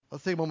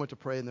Let's take a moment to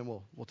pray, and then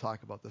we'll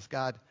talk about this.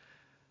 God,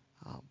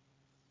 um,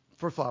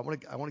 first of all,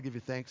 I want to give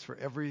you thanks for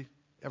every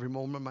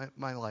moment of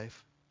my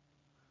life,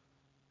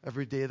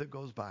 every day that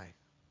goes by.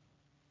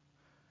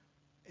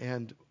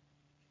 And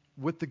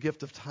with the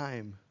gift of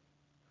time,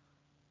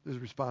 there's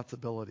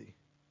responsibility.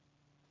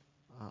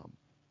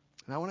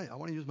 And I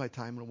want to use my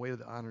time in a way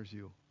that honors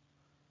you,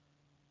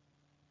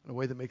 in a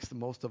way that makes the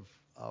most of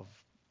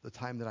the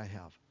time that I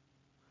have.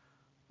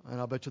 And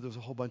I'll bet you there's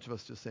a whole bunch of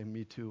us just saying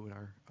me too in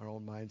our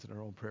own minds and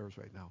our own prayers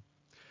right now.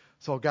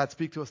 So God,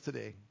 speak to us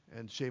today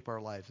and shape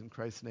our lives. In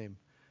Christ's name,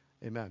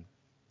 amen.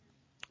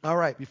 All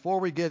right, before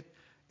we get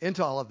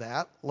into all of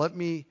that, let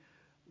me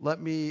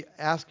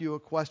ask you a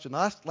question.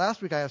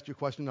 Last week I asked you a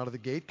question out of the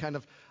gate, kind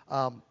of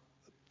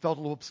felt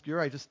a little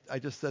obscure. I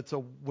just said,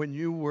 so when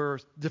you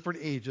were different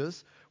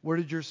ages, where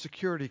did your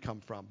security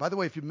come from? By the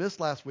way, if you missed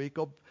last week,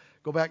 go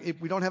back.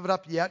 We don't have it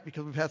up yet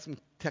because we've had some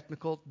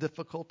technical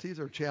difficulties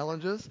or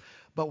challenges,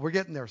 but we're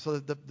getting there. So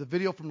the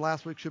video from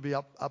last week should be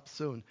up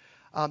soon.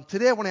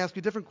 Today I want to ask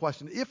you a different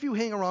question. If you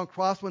hang around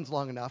Crosswinds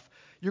long enough,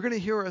 you're going to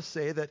hear us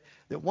say that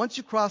once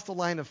you cross the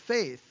line of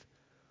faith,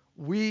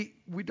 we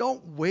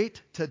don't wait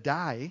to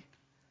die.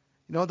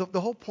 You know,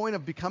 the whole point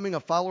of becoming a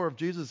follower of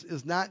Jesus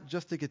is not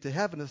just to get to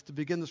heaven, it's to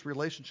begin this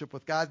relationship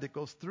with God that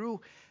goes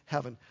through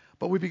heaven.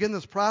 But we begin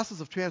this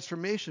process of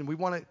transformation.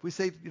 We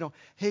say, you know,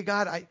 hey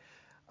God,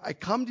 I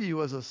come to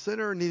you as a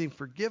sinner needing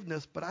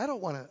forgiveness, but I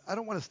don't want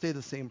to stay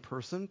the same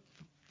person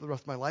for the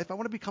rest of my life. I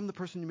want to become the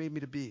person you made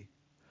me to be.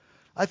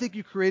 I think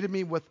you created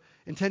me with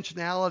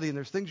intentionality, and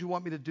there's things you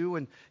want me to do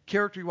and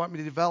character you want me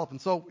to develop. And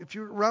so if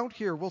you're around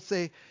here, we'll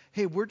say,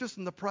 hey, we're just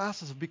in the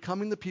process of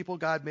becoming the people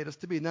God made us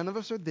to be. None of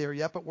us are there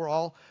yet, but we're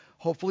all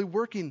hopefully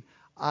working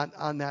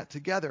on that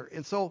together.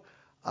 And so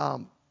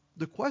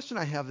the question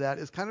I have that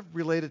is kind of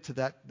related to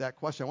that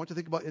question. I want you to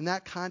think about, in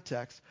that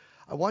context,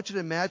 I want you to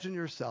imagine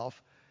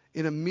yourself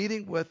in a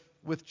meeting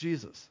with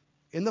Jesus.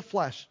 In the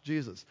flesh,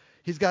 Jesus.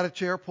 He's got a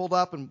chair pulled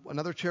up and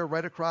another chair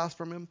right across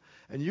from him,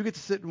 and you get to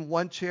sit in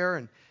one chair,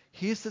 and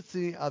he sits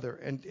in the other,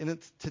 and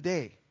it's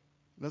today.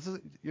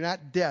 You're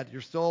not dead.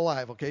 You're still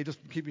alive, okay? Just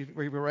keep me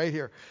right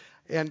here.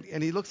 And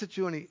he looks at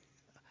you, and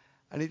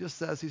he just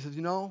says,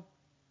 you know,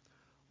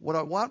 what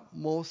I want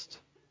most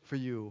for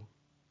you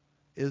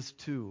is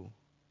to.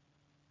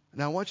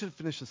 And I want you to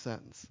finish the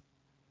sentence.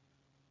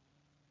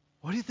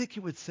 What do you think he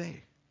would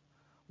say?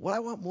 What I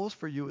want most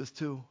for you is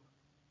to.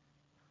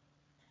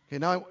 Okay,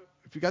 now,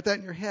 if you got that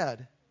in your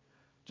head,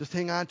 just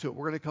hang on to it.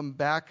 We're going to come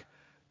back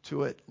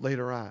to it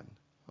later on.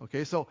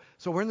 Okay, so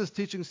we're in this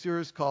teaching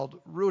series called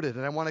Rooted,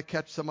 and I want to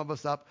catch some of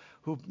us up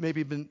who've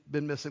maybe been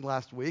missing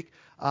last week.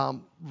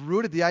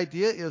 Rooted, the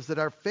idea is that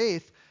our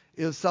faith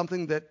is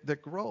something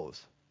that grows.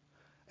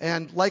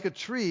 And like a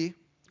tree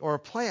or a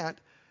plant,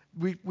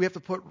 we have to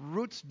put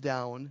roots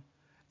down,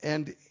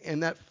 and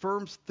that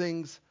firms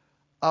things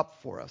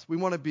up for us. We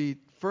want to be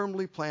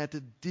firmly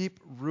planted,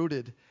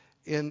 deep-rooted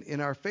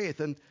in our faith.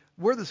 And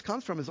where this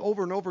comes from is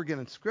over and over again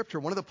in Scripture.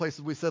 One of the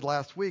places we said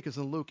last week is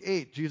in Luke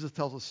 8. Jesus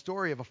tells a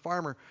story of a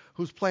farmer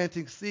who's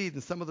planting seed,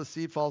 and some of the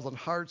seed falls on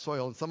hard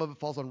soil, and some of it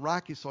falls on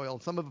rocky soil,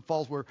 and some of it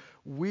falls where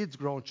weeds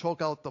grow and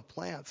choke out the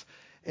plants.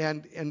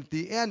 And at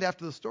the end,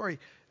 after the story,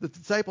 the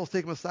disciples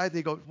take him aside, and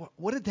they go,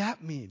 what did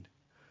that mean?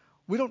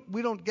 We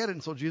don't get it.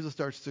 And so Jesus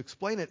starts to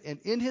explain it. And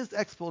in his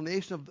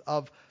explanation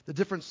of the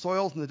different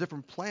soils and the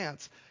different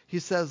plants, he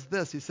says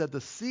this. He said,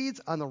 the seeds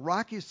on the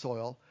rocky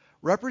soil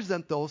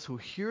represent those who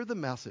hear the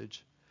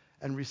message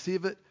and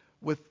receive it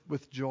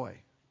with joy.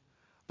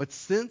 But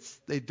since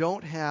they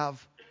don't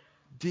have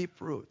deep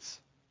roots,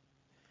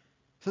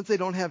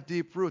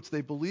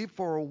 they believe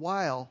for a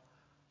while,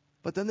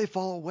 but then they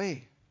fall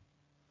away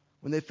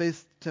when they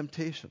face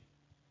temptation,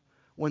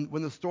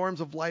 when the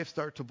storms of life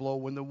start to blow,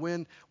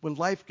 when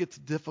life gets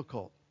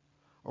difficult,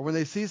 or when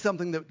they see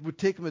something that would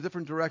take them a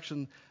different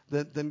direction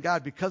than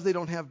God. Because they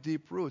don't have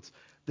deep roots,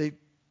 they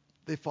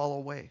fall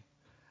away.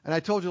 And I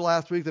told you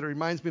last week that it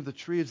reminds me of the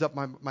trees up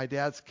my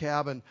dad's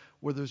cabin,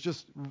 where there's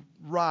just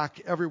rock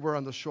everywhere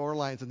on the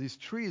shorelines. And these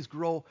trees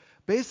grow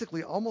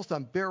basically almost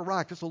on bare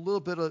rock, just a little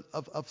bit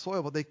of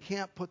soil, but they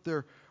can't put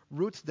their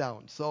roots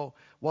down. So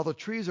while the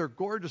trees are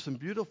gorgeous and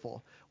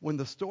beautiful, when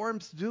the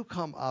storms do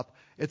come up,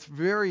 it's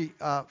very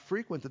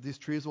frequent that these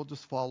trees will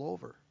just fall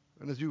over.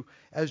 And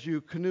as you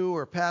canoe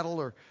or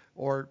paddle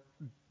or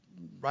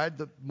ride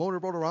the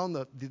motorboat around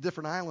the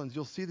different islands,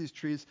 you'll see these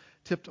trees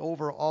tipped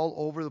over all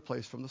over the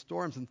place from the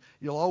storms. And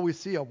you'll always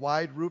see a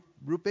wide root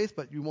base,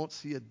 but you won't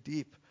see a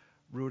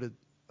deep-rooted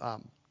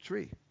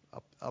tree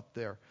up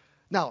there.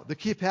 Now, the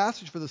key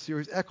passage for the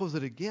series echoes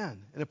it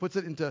again, and it puts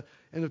it into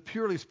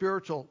purely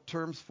spiritual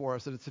terms for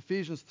us. And it's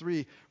Ephesians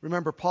 3.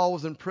 Remember, Paul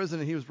was in prison,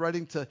 and he was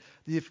writing to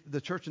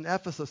the church in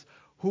Ephesus,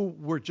 who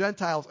were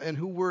Gentiles and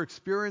who were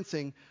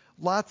experiencing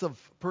lots of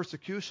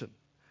persecution.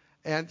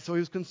 And so he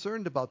was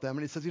concerned about them.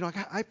 And he says,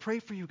 I pray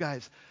for you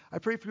guys. I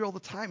pray for you all the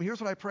time. Here's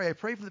what I pray. I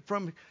pray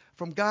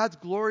from God's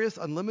glorious,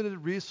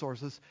 unlimited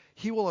resources,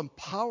 he will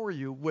empower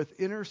you with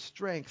inner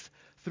strength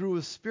through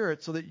his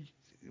Spirit, so that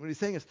what he's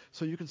saying is,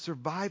 so you can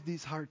survive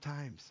these hard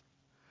times.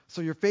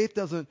 So your faith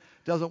doesn't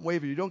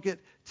waver. You don't get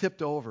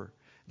tipped over.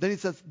 Then he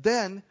says,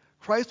 then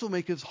Christ will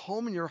make his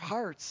home in your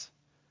hearts.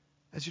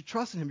 As you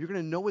trust in him, you're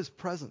going to know his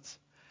presence.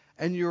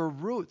 And your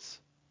roots,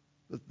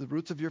 the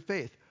roots of your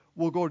faith,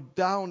 will go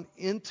down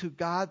into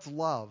God's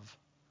love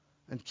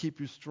and keep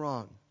you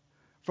strong.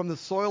 From the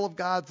soil of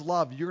God's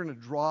love, you're going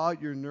to draw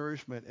your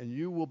nourishment, and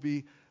you will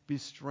be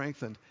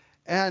strengthened.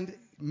 And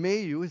may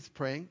you, he's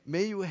praying,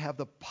 may you have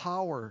the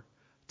power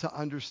to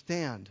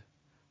understand.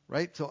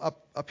 Right? So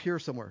up here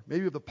somewhere. Maybe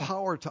you have the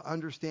power to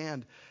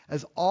understand,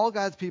 as all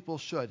God's people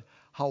should,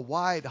 how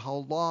wide,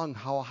 how long,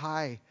 how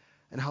high,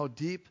 and how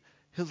deep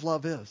his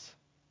love is.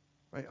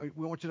 Right?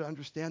 We want you to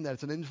understand that.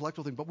 It's an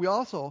intellectual thing. But we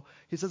also,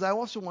 he says, I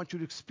also want you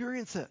to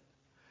experience it.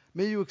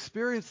 May you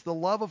experience the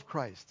love of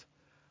Christ,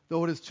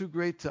 though it is too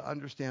great to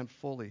understand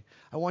fully.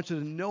 I want you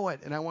to know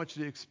it, and I want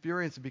you to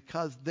experience it,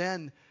 because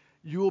then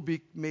you will be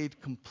made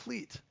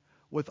complete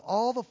with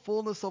all the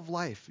fullness of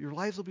life. Your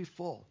lives will be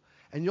full,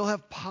 and you'll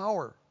have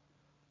power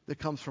that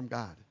comes from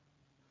God.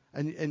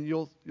 And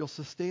you'll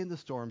sustain the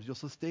storms, you'll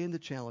sustain the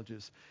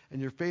challenges,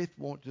 and your faith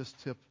won't just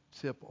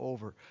tip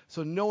over.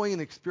 So knowing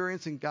and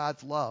experiencing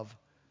God's love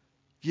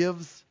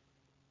gives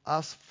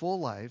us full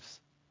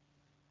lives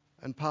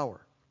and power.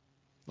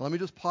 Now, let me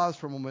just pause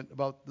for a moment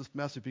about this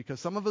message, because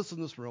some of us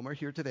in this room are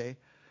here today,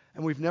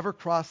 and we've never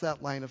crossed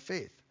that line of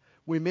faith.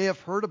 We may have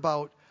heard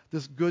about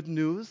this good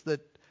news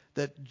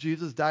that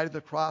Jesus died on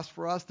the cross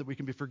for us, that we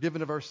can be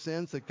forgiven of our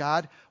sins, that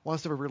God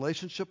wants to have a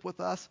relationship with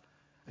us,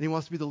 and he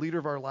wants to be the leader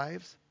of our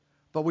lives.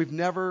 But we've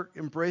never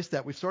embraced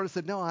that. We've sort of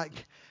said, no,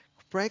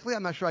 frankly,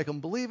 I'm not sure I can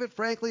believe it.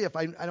 Frankly, if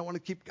I want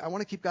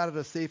to keep God at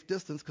a safe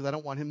distance, because I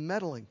don't want him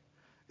meddling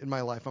in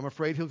my life. I'm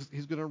afraid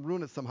he's going to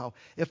ruin it somehow.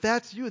 If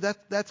that's you,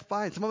 that's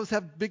fine. Some of us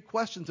have big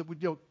questions that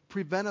would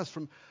prevent us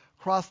from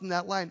crossing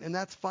that line, and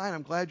that's fine.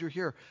 I'm glad you're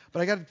here.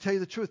 But I got to tell you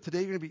the truth. Today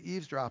you're going to be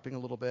eavesdropping a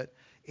little bit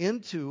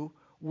into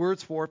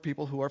words for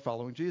people who are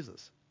following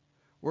Jesus.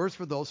 Words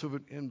for those who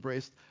have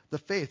embraced the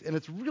faith. And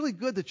it's really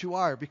good that you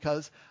are,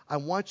 because I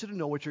want you to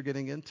know what you're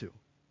getting into.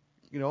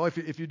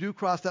 If you do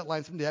cross that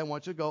line someday, I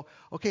want you to go,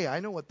 okay, I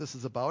know what this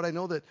is about. I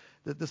know that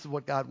this is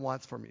what God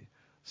wants for me.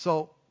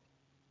 So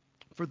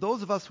for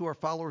those of us who are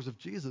followers of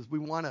Jesus, we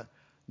want to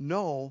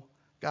know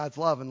God's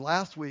love. And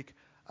last week,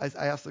 I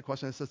asked the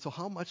question, I said, so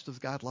how much does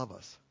God love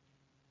us?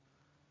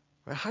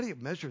 Right? How do you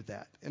measure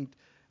that? And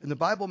the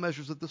Bible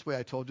measures it this way.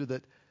 I told you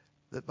that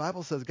the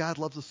Bible says God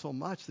loves us so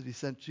much that he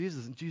sent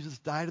Jesus, and Jesus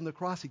died on the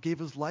cross. He gave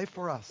his life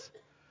for us.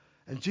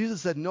 And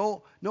Jesus said,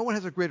 no one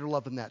has a greater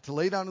love than that, to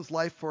lay down his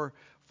life for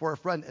a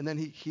friend, and then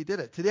he did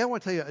it. Today I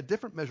want to tell you a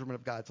different measurement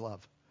of God's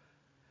love.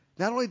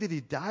 Not only did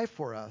he die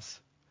for us,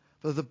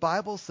 but the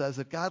Bible says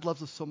that God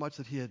loves us so much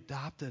that he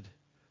adopted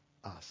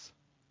us.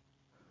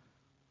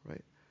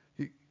 Right?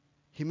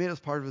 He made us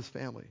part of his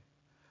family.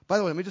 By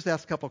the way, let me just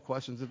ask a couple of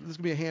questions. This is going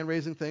to be a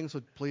hand-raising thing,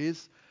 so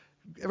please,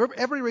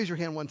 everybody raise your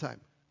hand one time.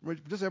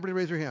 Just everybody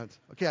raise your hands.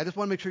 Okay, I just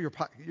want to make sure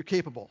you're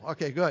capable.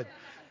 Okay, good.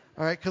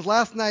 All right, because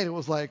last night it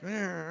was like,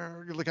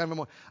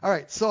 all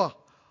right, so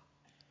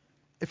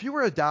if you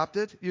were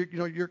adopted,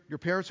 your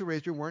parents who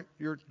raised you weren't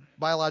your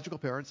biological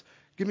parents.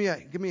 Give me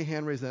a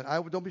hand raise then.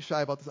 Don't be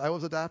shy about this. I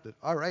was adopted.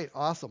 All right,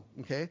 awesome.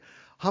 Okay,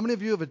 how many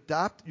of you have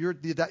adopted? You're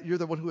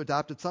the one who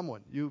adopted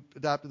someone. You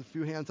adopted a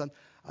few hands on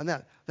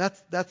that.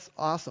 That's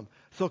awesome.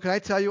 So can I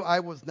tell you, I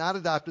was not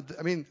adopted.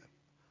 I mean,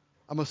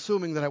 I'm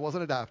assuming that I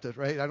wasn't adopted,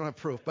 right? I don't have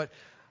proof, but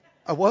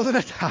I wasn't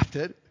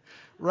adopted,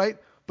 right?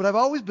 But I've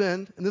always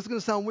been, and this is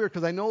going to sound weird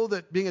because I know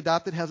that being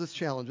adopted has its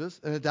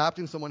challenges, and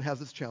adopting someone has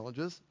its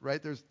challenges,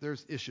 right?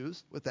 There's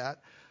issues with that.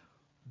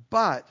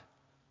 But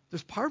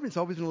there's part of me that's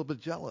always been a little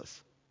bit jealous,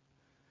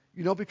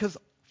 because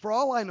for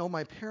all I know,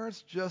 my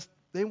parents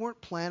they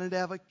weren't planning to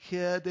have a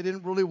kid. They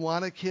didn't really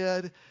want a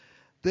kid.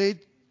 They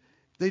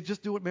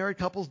just do what married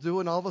couples do,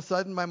 and all of a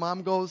sudden my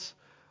mom goes,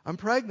 I'm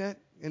pregnant,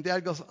 and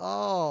dad goes,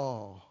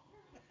 oh.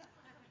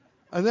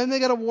 And then they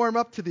got to warm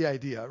up to the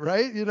idea,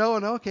 right? And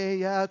okay,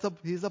 yeah,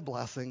 he's a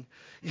blessing,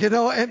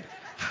 and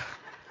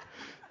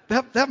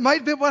that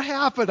might be what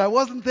happened. I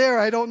wasn't there.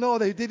 I don't know.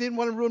 They didn't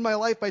want to ruin my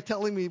life by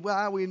telling me,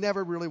 well, we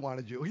never really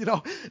wanted you.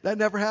 That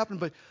never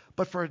happened.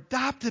 But for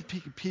adopted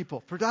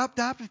people, for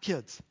adopted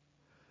kids,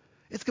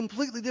 it's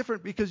completely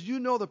different, because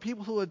the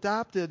people who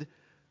adopted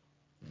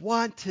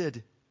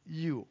wanted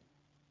you.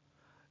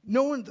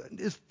 No one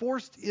is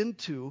forced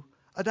into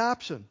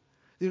adoption.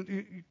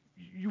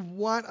 You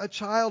want a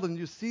child, and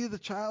you see the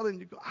child, and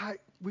you go,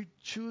 we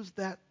choose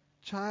that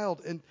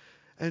child.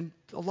 And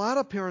a lot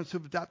of parents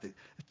who've adopted,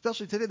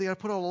 especially today, they got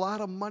to put out a lot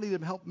of money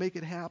to help make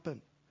it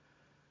happen.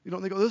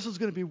 And they go, this is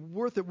going to be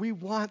worth it. We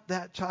want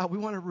that child. We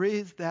want to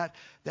raise that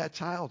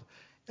child.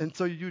 And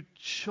so you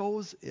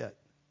chose it.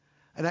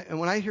 And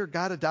when I hear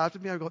God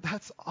adopted me, I go,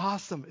 that's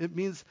awesome. It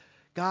means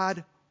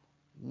God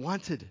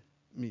wanted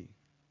me.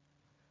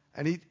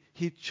 And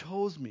he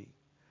chose me.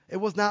 It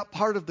was not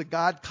part of the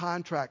God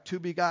contract. To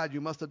be God, you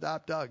must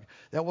adopt Doug.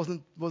 That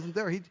wasn't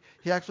there.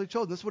 He actually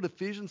chose. This is what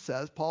Ephesians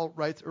says. Paul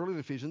writes early in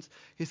Ephesians.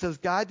 He says,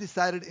 God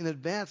decided in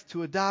advance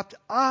to adopt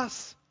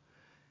us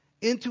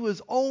into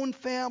his own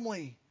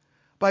family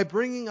by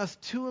bringing us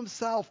to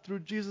himself through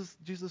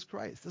Jesus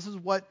Christ. This is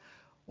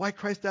why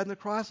Christ died on the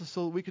cross, is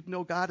so that we could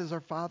know God as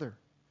our Father.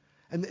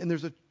 And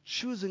there's a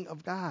choosing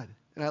of God.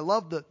 And I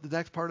love the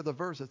next part of the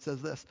verse. It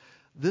says this.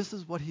 This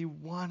is what he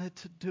wanted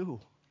to do.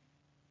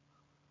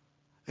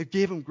 It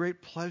gave him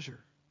great pleasure.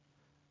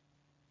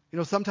 You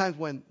know, sometimes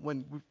when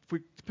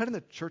depending on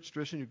the church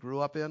tradition you grew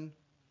up in,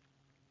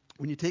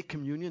 when you take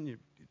communion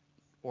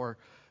or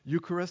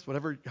Eucharist,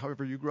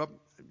 however you grew up,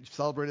 you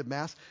celebrated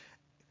Mass,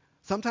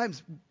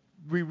 sometimes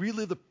we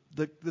relive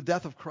the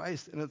death of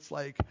Christ, and it's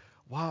like,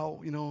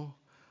 wow, you know,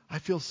 I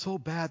feel so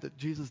bad that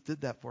Jesus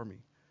did that for me.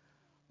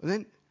 And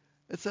then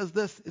it says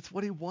this, it's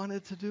what he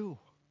wanted to do.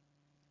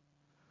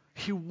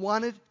 He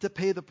wanted to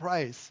pay the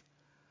price,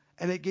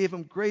 and it gave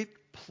him great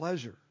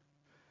pleasure.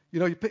 You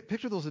know, you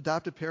picture those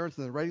adopted parents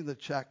and they're writing the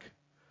check.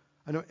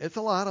 I know it's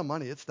a lot of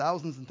money. It's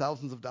thousands and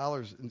thousands of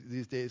dollars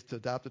these days to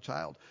adopt a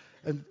child.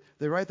 And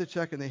they write the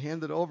check and they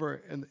hand it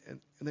over and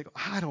they go,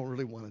 I don't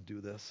really want to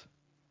do this.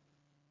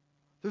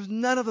 There's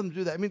none of them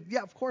do that. I mean,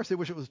 yeah, of course they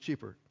wish it was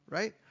cheaper,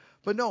 right?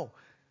 But no,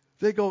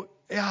 they go,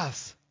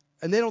 yes.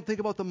 And they don't think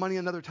about the money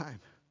another time.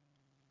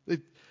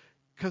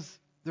 Because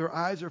their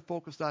eyes are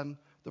focused on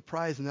the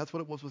prize, and that's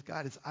what it was with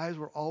God. His eyes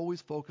were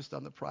always focused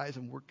on the prize,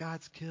 and we're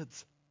God's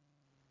kids.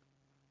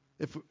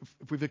 If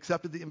we've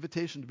accepted the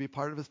invitation to be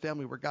part of his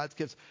family, we're God's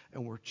kids,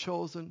 and we're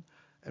chosen,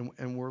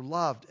 and we're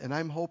loved. And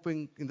I'm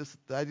hoping,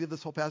 the idea of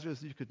this whole passage is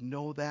that you could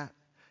know that,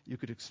 you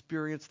could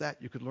experience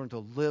that, you could learn to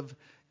live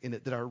in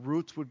it, that our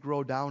roots would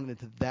grow down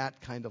into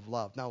that kind of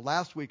love. Now,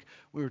 last week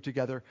we were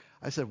together,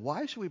 I said,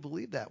 why should we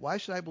believe that? Why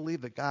should I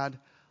believe that God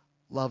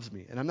loves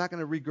me? And I'm not going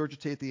to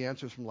regurgitate the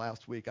answers from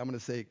last week. I'm going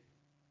to say,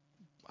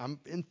 I'm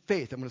in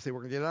faith. I'm going to say we're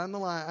going to get it on the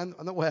line,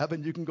 on the web,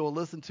 and you can go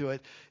listen to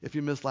it if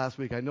you missed last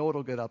week. I know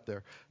it'll get up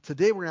there.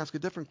 Today we're going to ask a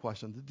different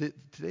question.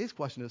 Today's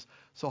question is,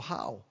 so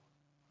how?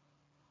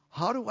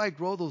 How do I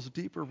grow those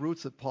deeper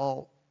roots that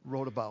Paul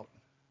wrote about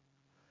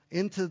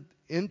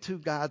into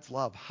God's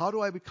love? How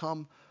do I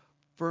become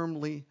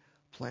firmly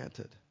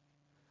planted?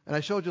 And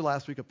I showed you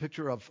last week a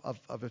picture of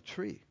a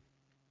tree,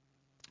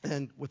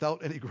 and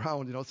without any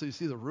ground, you know, so you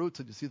see the roots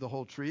and you see the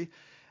whole tree.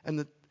 And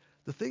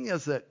the thing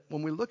is that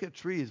when we look at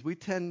trees, we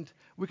can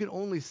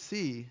only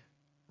see,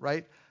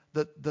 right,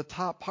 the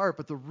top part,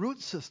 but the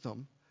root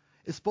system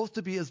is supposed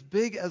to be as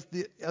big as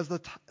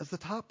the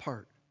top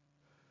part,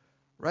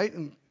 right?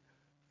 And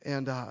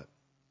you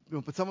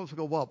know, but some of us will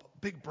go, well,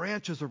 big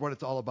branches are what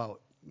it's all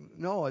about.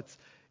 No, it's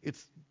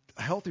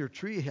a healthier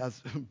tree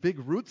has a big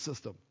root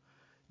system,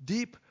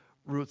 deep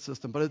root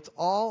system, but it's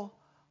all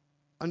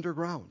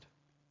underground.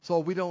 So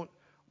we don't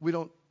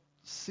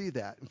see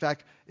that. In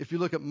fact, if you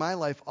look at my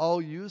life,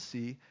 all you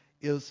see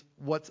is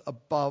what's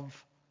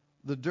above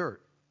the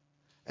dirt.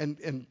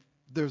 And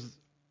there's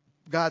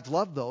God's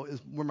love, though,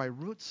 is where my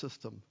root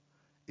system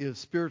is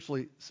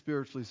spiritually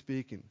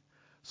speaking.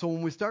 So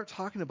when we start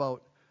talking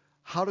about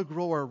how to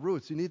grow our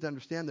roots, you need to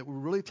understand that we're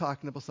really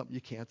talking about something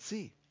you can't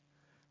see,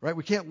 right?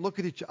 We can't look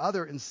at each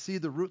other and see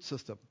the root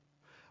system.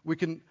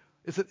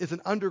 It's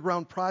an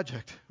underground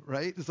project,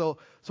 right? So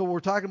what we're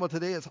talking about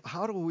today is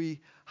how do we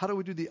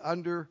do the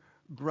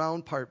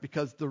underground part,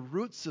 because the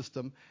root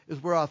system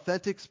is where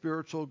authentic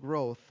spiritual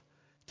growth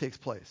takes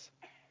place.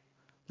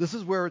 This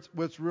is where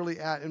it's really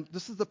at. And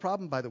this is the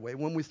problem, by the way,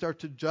 when we start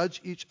to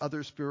judge each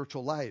other's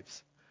spiritual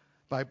lives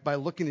by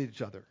looking at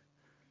each other,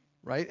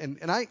 right?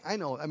 And I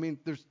know, I mean,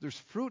 there's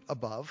fruit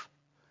above,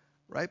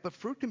 right? But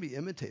fruit can be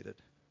imitated,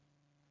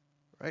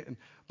 right?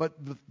 But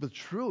the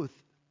truth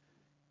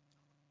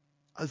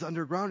is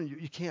underground,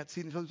 and you can't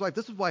see it in each other's life.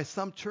 This is why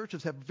some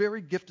churches have very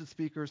gifted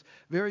speakers,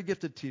 very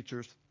gifted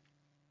teachers,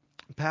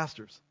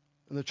 pastors,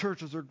 and the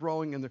churches are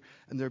growing and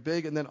they're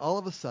big, and then all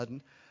of a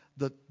sudden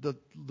the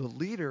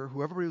leader,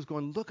 whoever was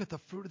going, look at the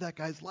fruit of that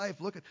guy's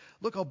life,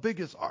 look how big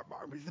his arm.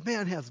 The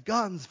man has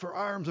guns for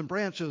arms and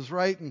branches,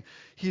 right? And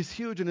he's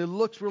huge and it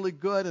looks really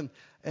good,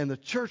 and the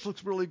church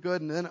looks really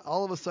good, and then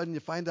all of a sudden you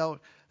find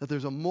out that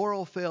there's a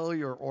moral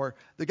failure, or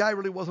the guy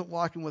really wasn't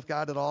walking with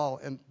God at all,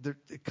 and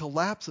it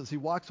collapses. He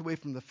walks away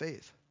from the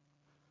faith.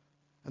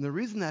 And the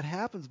reason that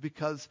happens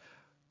because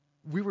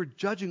we were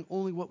judging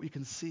only what we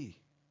can see.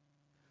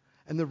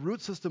 And the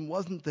root system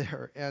wasn't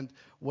there. And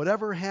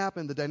whatever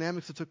happened, the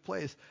dynamics that took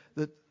place,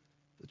 the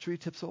tree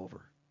tips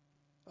over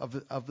of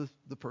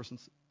the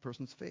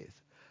person's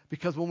faith.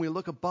 Because when we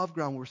look above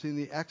ground, we're seeing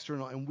the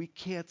external, and we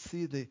can't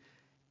see the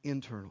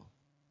internal.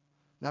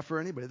 Not for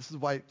anybody. This is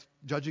why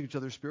judging each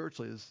other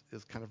spiritually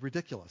is kind of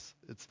ridiculous.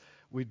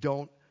 We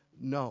don't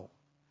know.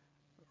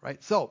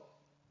 Right? So,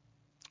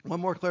 one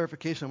more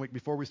clarification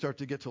before we start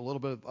to get to a little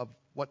bit of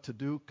what to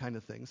do kind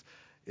of things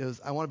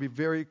is I want to be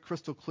very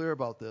crystal clear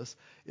about this,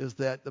 is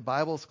that the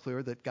Bible is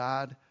clear that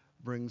God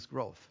brings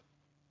growth.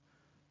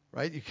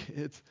 Right?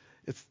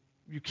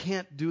 You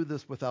can't do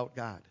this without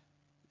God.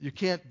 You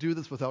can't do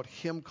this without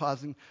him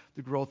causing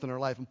the growth in our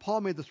life. And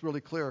Paul made this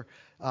really clear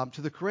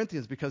to the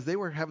Corinthians, because they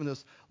were having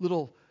this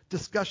little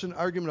discussion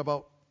argument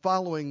about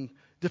following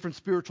different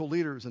spiritual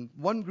leaders. And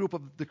one group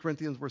of the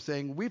Corinthians were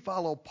saying, we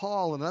follow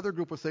Paul, and another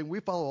group was saying, we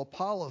follow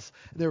Apollos.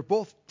 And they were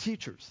both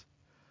teachers.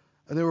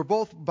 And they were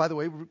both, by the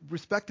way,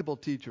 respectable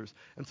teachers.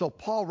 And so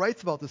Paul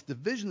writes about this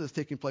division that's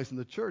taking place in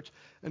the church.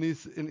 And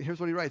here's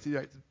what he writes. He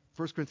writes,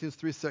 1 Corinthians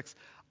 3:6,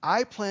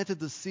 I planted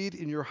the seed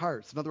in your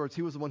hearts. In other words,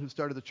 he was the one who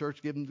started the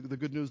church, gave them the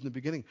good news in the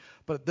beginning.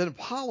 But then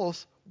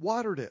Apollos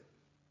watered it.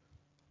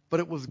 But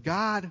it was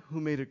God who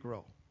made it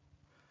grow.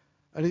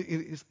 And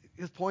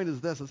his point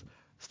is this, is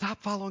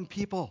stop following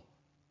people.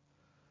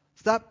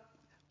 Stop.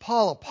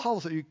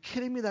 Apollos, are you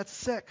kidding me? That's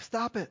sick.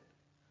 Stop it.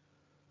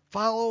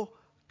 Follow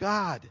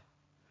God.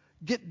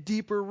 Get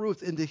deeper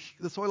roots into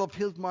the soil of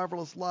his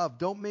marvelous love.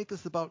 Don't make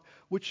this about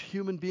which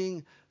human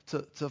being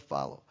to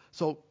follow.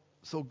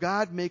 So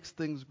God makes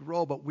things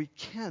grow, but we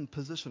can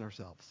position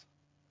ourselves.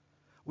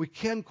 We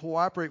can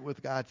cooperate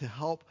with God to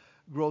help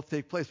growth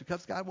take place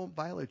because God won't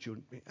violate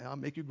you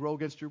and make you grow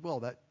against your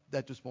will.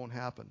 That just won't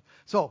happen.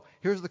 So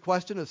here's the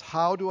question is,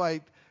 how do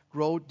I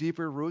grow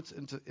deeper roots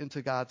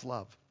into God's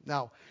love?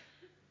 Now,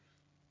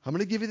 I'm going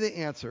to give you the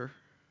answer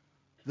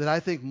that I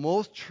think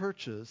most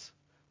churches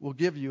will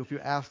give you if you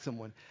ask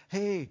someone,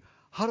 hey,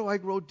 how do I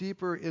grow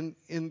deeper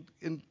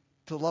into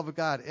the love of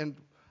God? And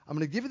I'm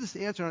going to give you this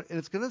answer, and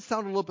it's going to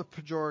sound a little bit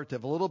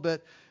pejorative, a little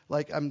bit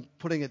like I'm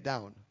putting it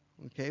down,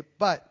 okay?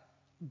 But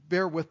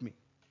bear with me,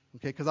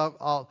 okay? Because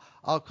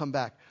I'll come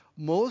back.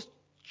 Most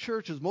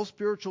churches, most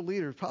spiritual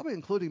leaders, probably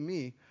including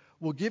me,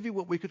 will give you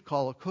what we could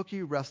call a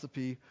cookie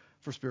recipe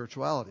for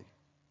spirituality,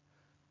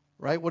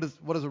 right? What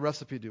does a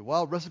recipe do?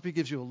 Well, a recipe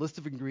gives you a list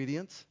of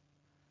ingredients.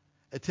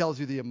 It tells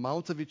you the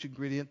amounts of each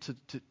ingredient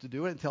to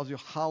do it. It tells you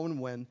how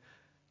and when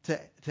to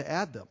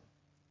add them,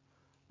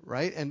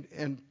 right?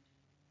 And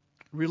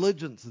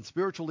religions and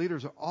spiritual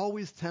leaders are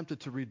always tempted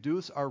to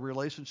reduce our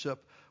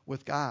relationship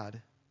with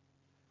God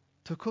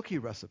to cookie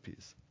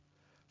recipes.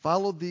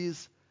 Follow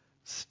these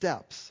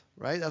steps,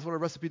 right? That's what a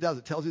recipe does.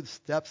 It tells you the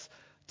steps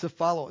to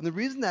follow. And the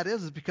reason that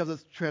is because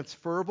it's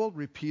transferable,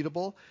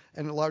 repeatable,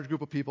 and a large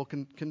group of people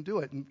can do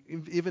it. And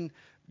even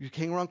you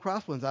hang around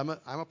Crosswinds,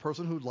 I'm a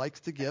person who likes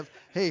to give,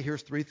 hey,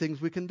 here's 3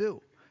 things we can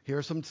do. Here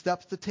are some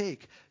steps to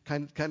take,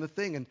 kind of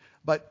thing.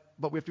 But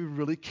we have to be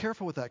really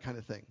careful with that kind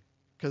of thing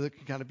because it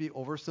can kind of be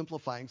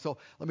oversimplifying. So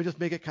let me just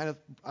make it kind of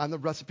on the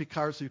recipe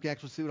card so you can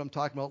actually see what I'm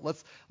talking about.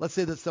 Let's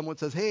say that someone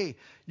says, hey,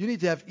 you need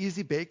to have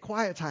easy bake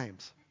quiet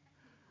times.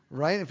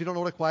 Right? If you don't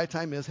know what a quiet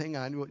time is, hang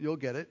on, you'll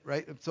get it,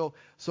 right? So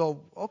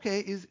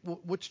okay,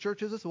 which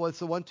church is this? Well, it's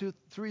the 1, 2,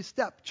 3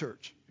 step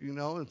church.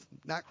 It's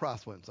not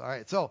Crosswinds. All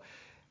right. So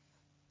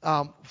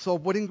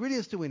what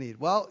ingredients do we need?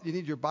 Well, you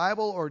need your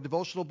Bible or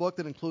devotional book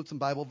that includes some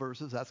Bible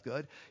verses. That's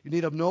good. You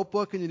need a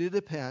notebook and you need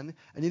a pen,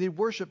 and you need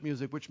worship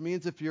music, which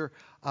means if you're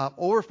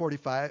over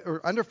 45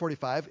 or under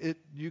 45,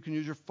 you can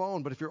use your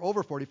phone. But if you're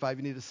over 45,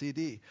 you need a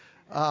CD.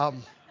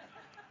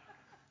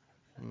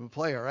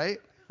 Player, right?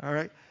 All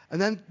right.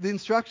 And then the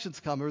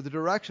instructions come, or the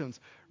directions.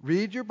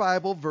 Read your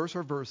Bible verse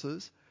or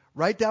verses.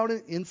 Write down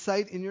an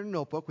insight in your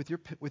notebook with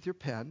your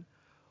pen.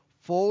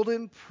 Fold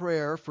in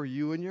prayer for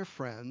you and your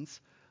friends.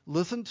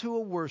 Listen to a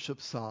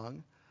worship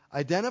song.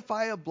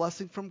 Identify a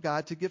blessing from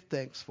God to give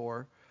thanks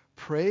for.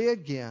 Pray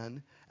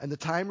again. And the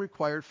time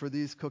required for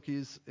these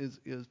cookies is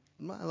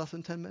less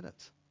than 10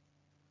 minutes.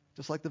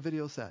 Just like the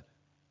video said.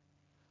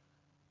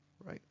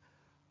 Right?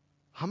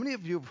 How many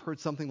of you have heard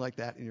something like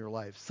that in your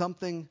life?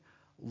 Something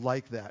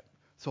like that.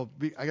 So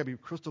I got to be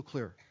crystal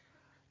clear.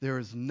 There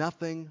is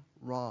nothing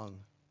wrong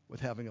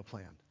with having a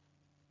plan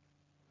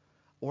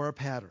or a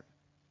pattern.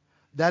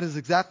 That is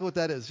exactly what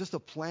that is, just a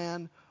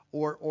plan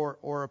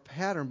or a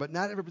pattern, but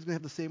not everybody's going to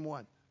have the same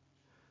one.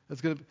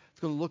 It's going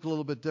to look a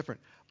little bit different.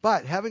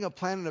 But having a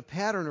plan and a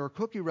pattern or a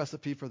cookie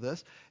recipe for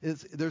this,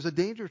 there's a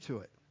danger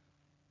to it.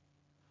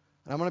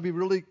 And I'm going to be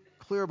really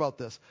clear about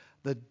this.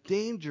 The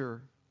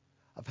danger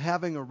of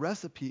having a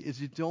recipe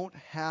is you don't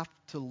have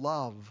to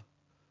love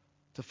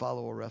to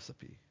follow a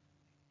recipe.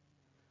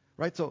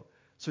 Right? So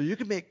you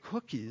can make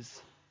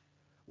cookies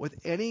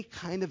with any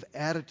kind of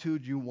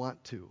attitude you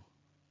want to,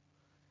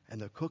 and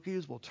the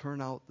cookies will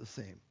turn out the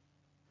same.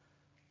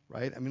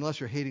 Right? I mean, unless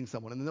you're hating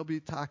someone, and then they'll be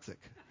toxic.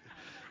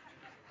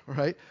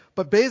 Right?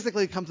 But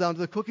basically it comes down to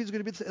the cookies are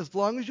going to be, as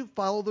long as you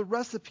follow the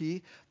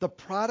recipe, the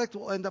product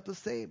will end up the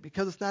same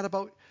because it's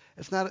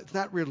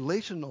not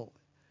relational.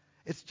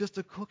 It's just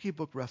a cookie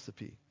book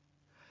recipe.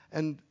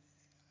 And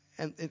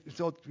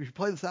so if you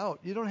play this out,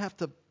 you don't have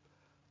to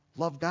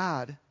love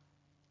God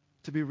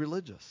to be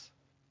religious.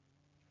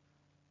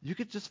 You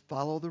could just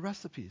follow the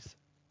recipes.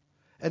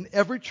 And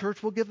every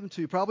church will give them to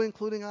you, probably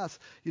including us,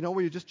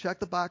 where you just check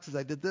the boxes.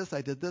 I did this,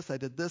 I did this, I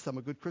did this. I'm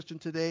a good Christian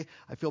today.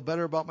 I feel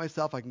better about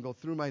myself. I can go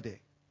through my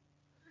day.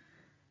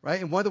 Right?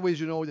 And one of the ways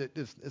you know that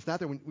it's not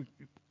there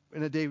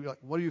in a day, like,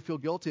 what do you feel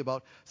guilty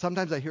about?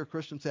 Sometimes I hear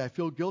Christians say, I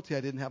feel guilty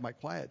I didn't have my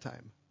quiet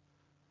time.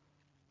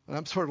 And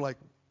I'm sort of like,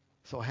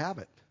 so have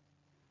it.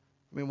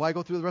 I mean, why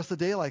go through the rest of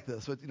the day like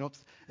this?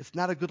 It's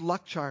not a good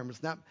luck charm.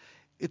 It's not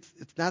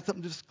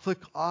something to just click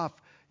off.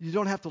 You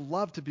don't have to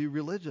love to be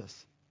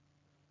religious.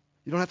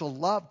 You don't have to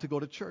love to go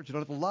to church. You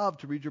don't have to love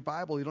to read your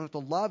Bible. You don't have to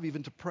love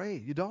even to pray.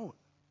 You don't.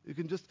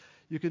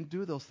 You can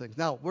do those things.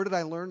 Now, where did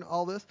I learn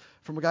all this?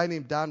 From a guy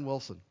named Don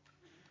Wilson.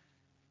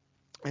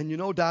 And you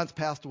know Don's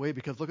passed away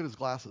because look at his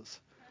glasses,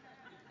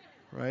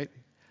 right?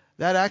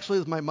 That actually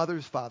is my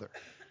mother's father.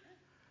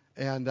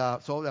 And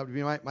so that would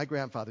be my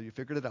grandfather. You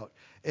figured it out.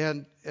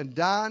 And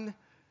Don,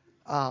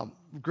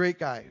 great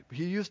guy.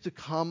 He used to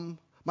come.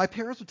 My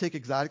parents would take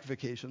exotic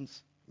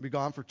vacations, be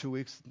gone for 2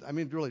 weeks. I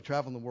mean, really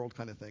traveling the world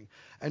kind of thing.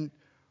 And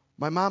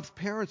my mom's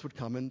parents would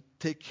come and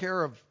take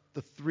care of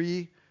the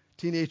 3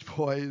 teenage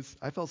boys.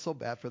 I felt so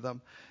bad for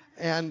them.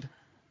 And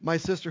my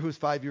sister, who's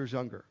 5 years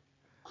younger.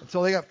 And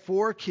so they got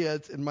 4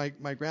 kids, and my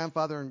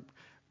grandfather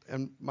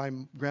and my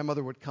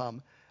grandmother would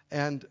come.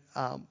 And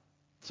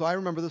so I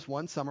remember this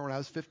one summer when I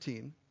was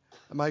 15.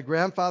 And my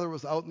grandfather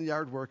was out in the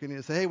yard working. And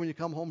he said, hey, when you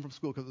come home from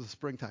school, because it was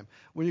springtime,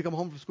 when you come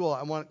home from school,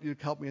 I want you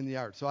to help me in the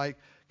yard. So I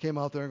came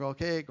out there and go,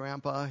 okay,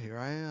 Grandpa, here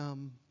I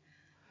am.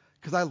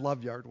 Because I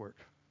love yard work.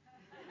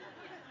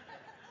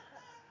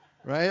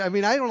 Right? I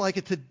mean, I don't like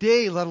it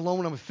today, let alone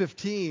when I'm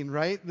 15,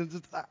 right?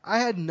 I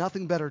had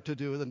nothing better to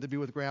do than to be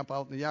with Grandpa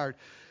out in the yard.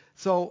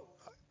 So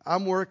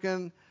I'm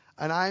working,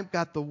 and I've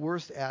got the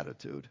worst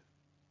attitude.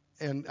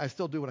 And I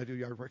still do when I do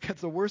yard work.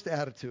 It's the worst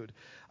attitude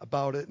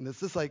about it. And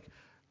it's just like,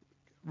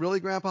 really,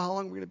 Grandpa, how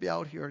long are we going to be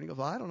out here? And he goes,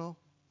 well, I don't know,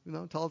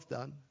 until it's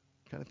done,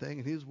 kind of thing.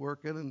 And he's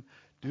working and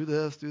do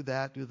this, do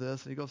that, do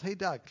this. And he goes, hey,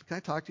 Doug, can I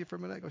talk to you for a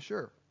minute? I go,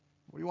 sure.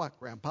 What do you want,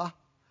 Grandpa?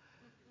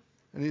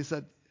 And he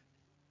said,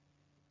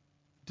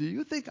 do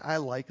you think I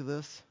like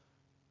this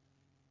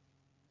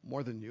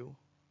more than you?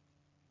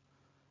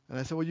 And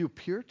I said, well, you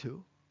appear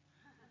to.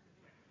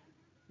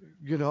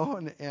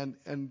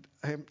 And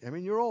I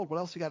mean, you're old. What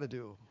else you got to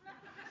do?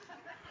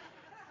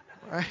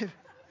 Right?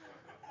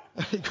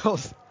 And he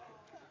goes,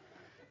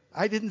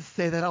 I didn't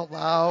say that out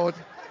loud.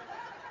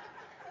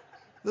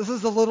 This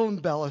is a little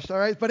embellished, all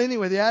right? But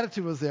anyway, the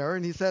attitude was there,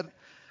 and he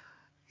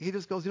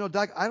just goes,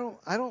 Doug, I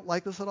don't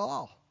like this at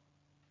all.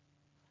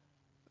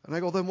 And I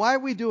go, then why are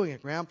we doing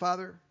it,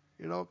 Grandfather?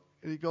 And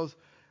he goes,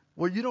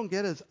 what you don't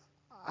get is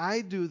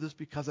I do this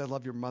because I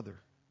love your mother.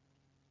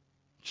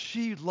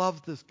 She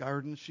loves this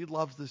garden. She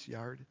loves this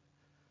yard.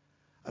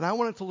 And I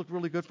want it to look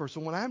really good for her.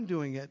 So when I'm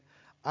doing it,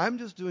 I'm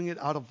just doing it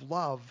out of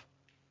love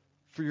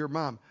for your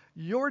mom.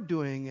 You're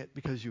doing it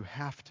because you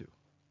have to.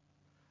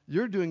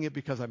 You're doing it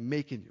because I'm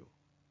making you.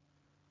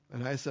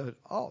 And I said,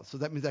 oh, so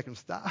that means I can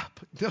stop.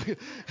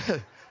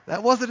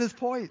 That wasn't his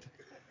point.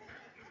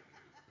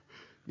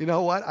 You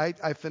know what?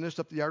 I finished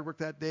up the yard work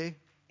that day,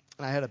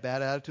 and I had a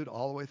bad attitude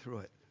all the way through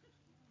it.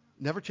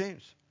 Never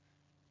changed.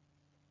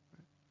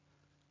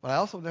 But I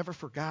also never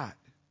forgot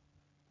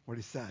what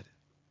he said.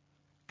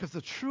 Because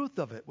the truth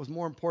of it was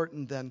more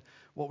important than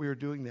what we were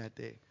doing that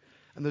day.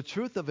 And the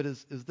truth of it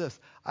is this.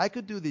 I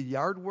could do the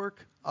yard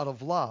work out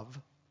of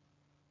love,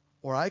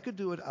 or I could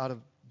do it out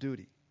of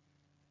duty.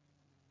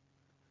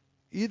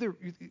 And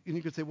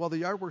you could say, well, the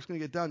yard work's going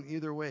to get done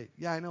either way.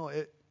 Yeah, I know.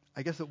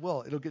 I guess it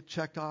will. It'll get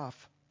checked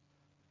off.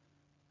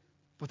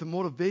 But the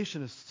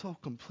motivation is so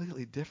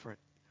completely different.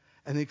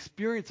 And the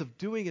experience of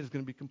doing it is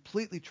going to be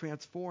completely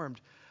transformed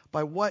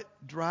by what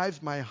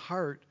drives my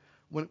heart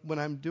when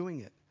I'm doing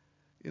it.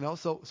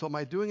 So am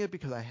I doing it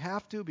because I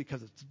have to,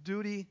 because it's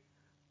duty?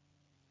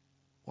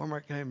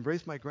 Or can I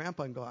embrace my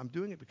grandpa and go, I'm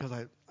doing it because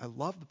I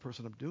love the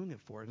person I'm doing it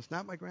for. And it's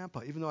not my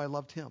grandpa, even though I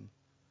loved him.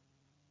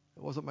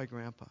 It wasn't my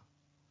grandpa.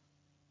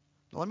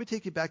 Now let me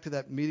take you back to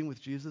that meeting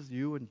with Jesus,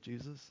 you and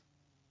Jesus.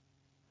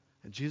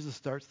 And Jesus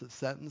starts the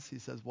sentence. He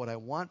says, what I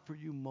want for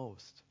you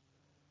most,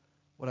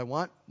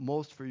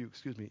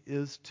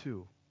 is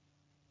to.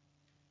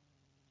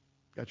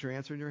 Got your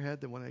answer in your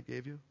head, the one I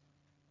gave you?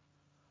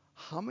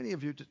 How many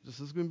of you, this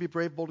is going to be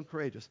brave, bold, and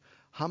courageous.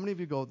 How many of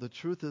you go, the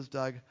truth is,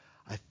 Doug,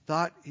 I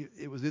thought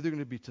it was either going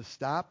to be to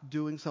stop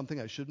doing something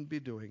I shouldn't be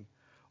doing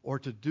or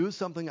to do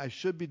something I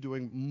should be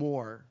doing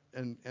more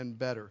and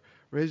better.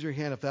 Raise your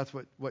hand if that's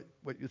what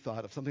you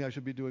thought of, something I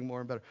should be doing more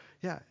and better.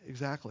 Yeah,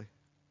 exactly.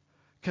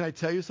 Can I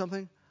tell you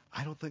something?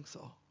 I don't think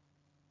so.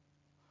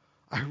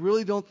 I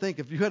really don't think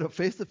if you had a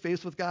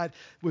face-to-face with God,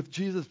 with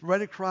Jesus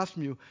right across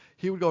from you,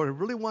 he would go, what I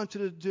really want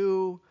you to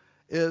do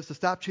is to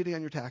stop cheating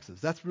on your taxes.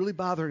 That's really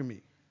bothering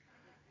me.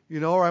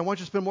 Or I want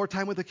you to spend more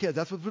time with the kids.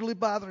 That's what's really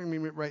bothering me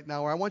right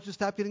now. Or I want you to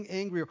stop getting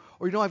angry.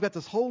 Or I've got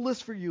this whole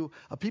list for you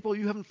of people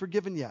you haven't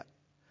forgiven yet.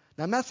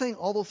 Now, I'm not saying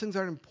all those things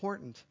aren't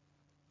important,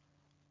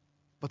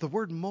 but the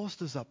word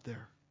most is up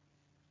there.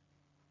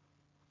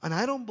 And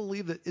I don't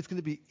believe that it's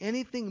going to be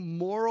anything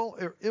moral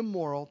or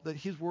immoral that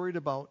he's worried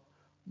about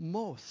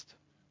most.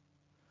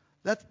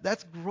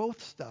 That's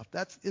growth stuff.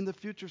 That's in the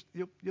future,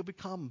 you'll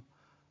become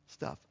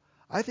stuff.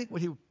 I think what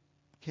he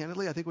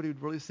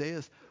would really say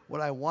is,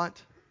 what I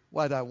want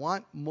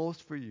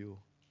most for you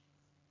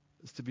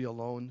is to be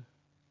alone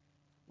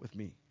with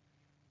me.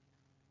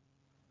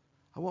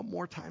 I want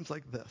more times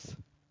like this.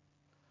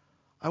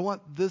 I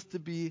want this to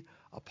be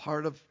a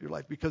part of your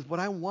life, because what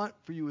I want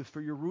for you is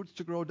for your roots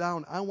to grow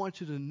down. I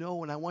want you to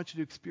know and I want you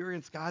to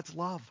experience God's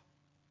love.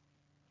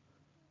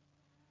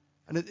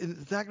 And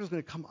it's not just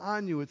going to come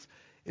on you.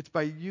 It's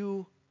by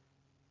you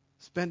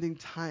spending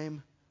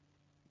time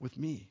with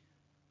me.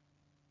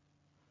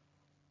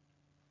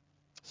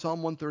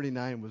 Psalm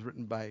 139 was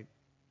written by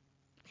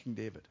King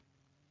David.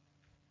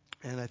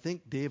 And I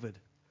think David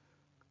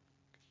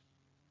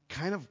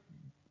kind of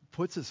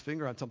puts his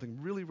finger on something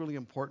really, really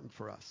important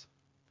for us,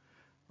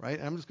 right?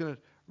 And I'm just going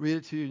to read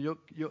it to you,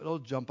 and it'll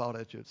jump out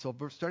at you. So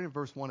starting in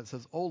verse 1, it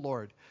says, "O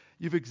Lord,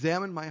 you've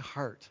examined my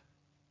heart,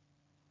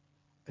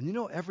 and you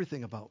know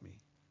everything about me.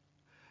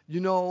 You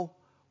know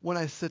when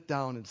I sit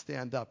down and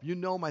stand up. You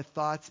know my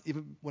thoughts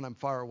even when I'm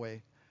far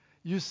away.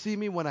 You see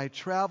me when I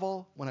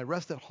travel, when I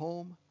rest at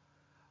home.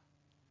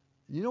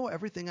 You know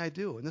everything I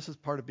do." And this is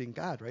part of being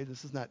God, right?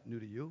 This is not new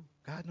to you.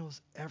 God knows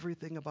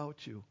everything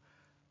about you.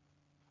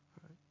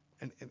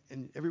 Right?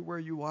 And everywhere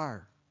you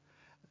are.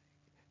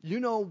 You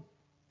know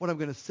what I'm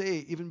going to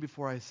say even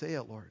before I say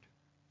it, Lord.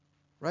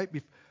 Right?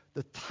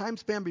 The time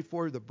span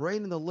before the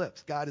brain and the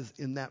lips, God is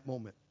in that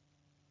moment.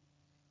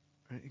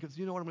 Right? He goes,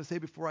 you know what I'm going to say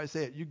before I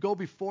say it. You go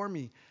before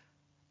me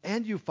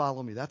and you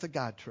follow me. That's a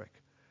God trick.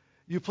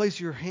 You place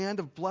your hand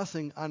of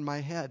blessing on my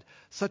head.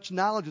 Such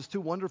knowledge is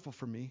too wonderful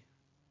for me,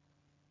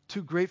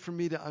 too great for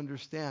me to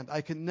understand.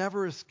 I can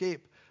never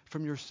escape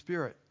from your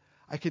spirit.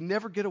 I can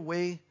never get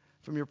away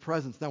from your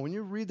presence. Now, when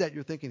you read that,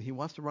 you're thinking he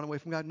wants to run away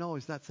from God. No,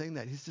 he's not saying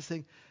that. He's just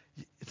saying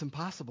it's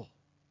impossible.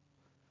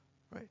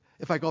 Right?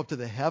 If I go up to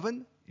the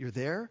heaven, you're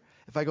there.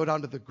 If I go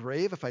down to the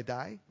grave, if I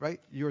die, right,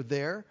 you're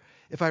there.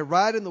 If I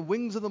ride in the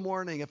wings of the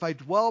morning, if I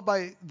dwell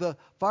by the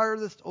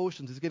farthest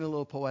oceans, he's getting a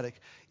little poetic,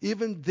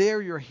 even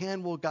there your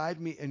hand will guide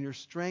me and your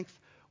strength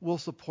will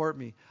support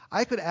me.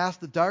 I could ask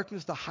the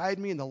darkness to hide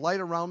me and the light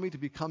around me to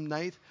become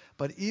night,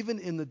 but even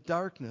in the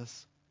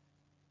darkness,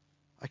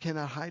 I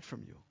cannot hide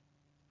from you.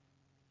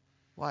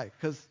 Why?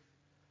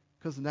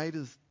 Because night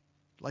is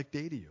like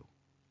day to you.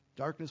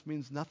 Darkness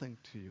means nothing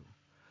to you.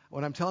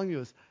 What I'm telling you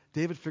is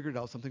David figured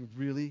out something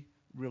really,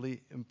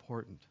 really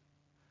important.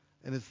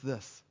 And it's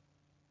this.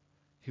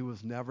 He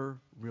was never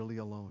really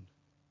alone.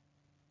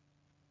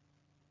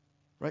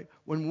 Right?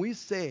 When we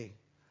say,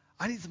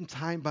 I need some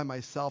time by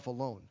myself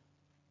alone,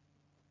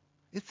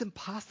 it's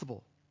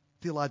impossible,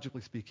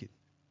 theologically speaking.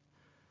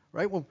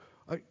 Right? When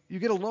you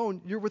get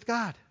alone, you're with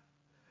God.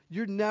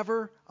 You're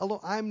never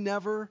alone. I'm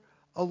never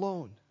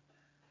alone.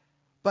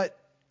 But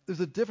there's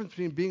a difference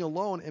between being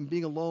alone and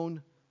being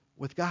alone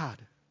with God.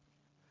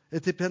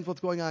 It depends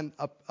what's going on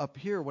up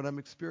here, what I'm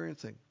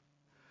experiencing.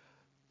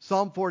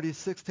 Psalm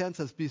 46:10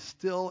 says, "Be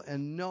still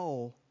and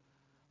know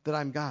that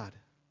I'm God."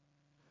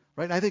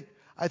 Right? And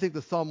I think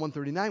the Psalm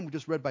 139 we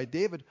just read by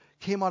David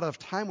came out of a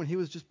time when he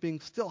was just being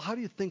still. How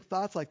do you think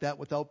thoughts like that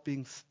without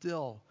being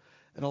still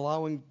and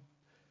allowing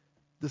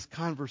this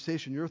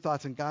conversation, your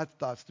thoughts and God's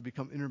thoughts, to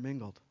become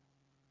intermingled?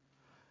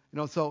 You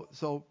know,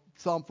 so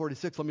Psalm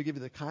 46, let me give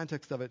you the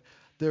context of it.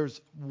 There's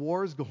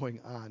wars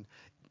going on.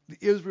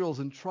 Israel's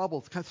in trouble.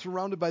 It's kind of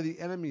surrounded by the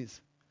enemies.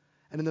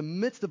 And in the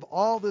midst of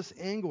all this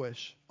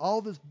anguish,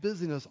 all this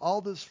busyness,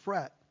 all this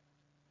fret,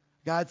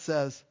 God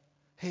says,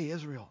 hey,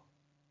 Israel,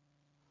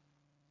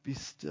 be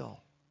still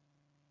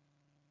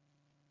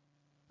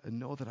and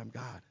know that I'm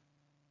God.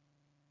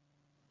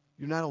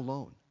 You're not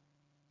alone.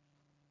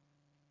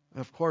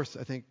 And of course,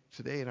 I think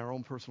today in our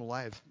own personal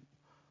lives,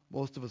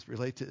 most of us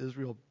relate to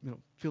Israel,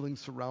 feeling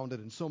surrounded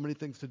and so many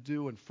things to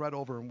do and fret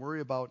over and worry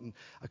about and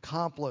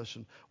accomplish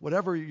and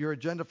whatever your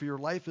agenda for your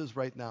life is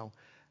right now.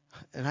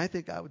 And I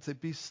think I would say,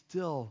 be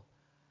still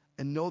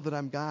and know that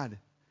I'm God.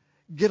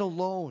 Get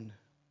alone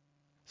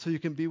so you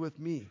can be with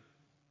me.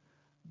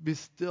 Be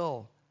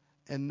still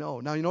and know.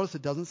 Now, you notice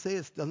it doesn't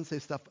say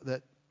stuff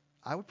that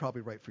I would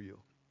probably write for you.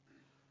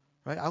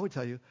 Right? I would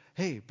tell you,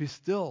 hey, be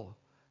still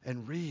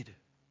and read.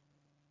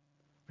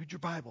 Read your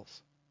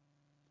Bibles.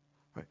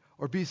 Right?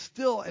 Or be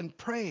still and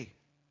pray.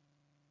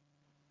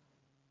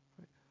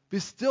 Right? Be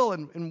still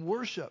and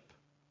worship.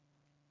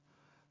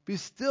 Be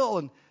still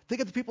and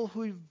think of the people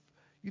who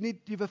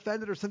you've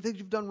offended or some things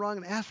you've done wrong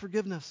and ask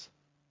forgiveness.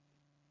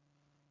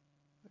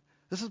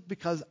 This is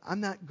because I'm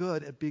not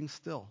good at being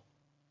still.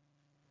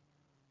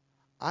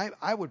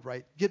 I would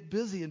write, get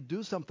busy and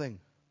do something.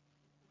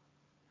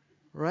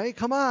 Right?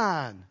 Come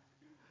on.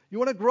 You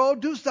want to grow?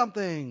 Do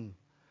something.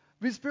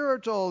 Be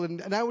spiritual.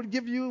 And I would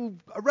give you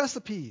a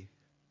recipe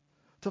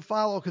to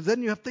follow, because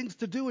then you have things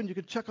to do and you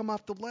can check them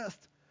off the list.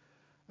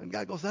 And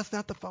God goes, that's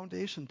not the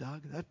foundation,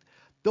 Doug.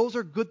 Those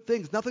are good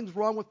things. Nothing's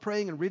wrong with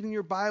praying and reading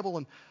your Bible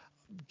and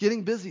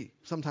getting busy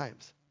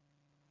sometimes.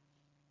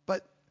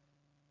 But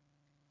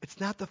it's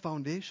not the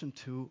foundation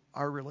to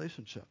our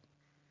relationship.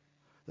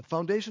 The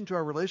foundation to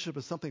our relationship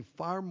is something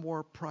far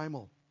more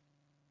primal,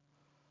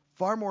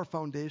 far more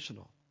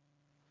foundational.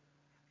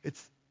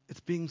 It's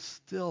being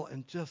still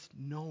and just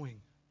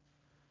knowing.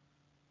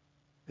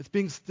 It's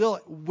being still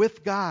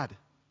with God,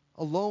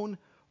 alone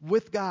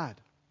with God.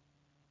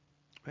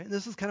 Right? And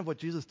this is kind of what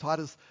Jesus taught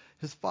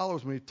his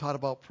followers when he taught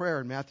about prayer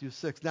in Matthew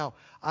 6. Now,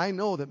 I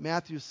know that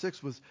Matthew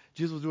 6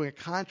 Jesus was doing a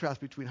contrast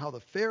between how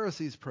the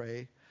Pharisees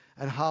pray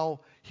and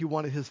how he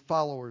wanted his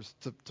followers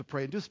to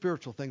pray and do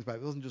spiritual things by it.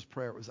 It wasn't just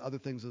prayer, it was other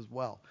things as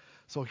well.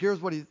 So here's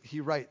what he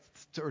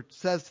writes or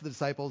says to the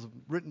disciples,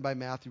 written by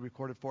Matthew,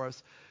 recorded for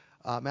us.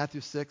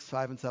 Matthew 6,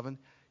 5 and 7.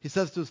 He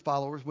says to his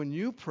followers, when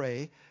you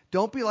pray,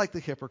 don't be like the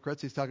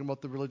hypocrites, he's talking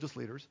about the religious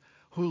leaders,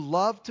 who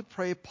love to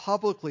pray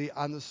publicly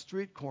on the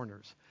street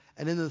corners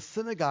and in the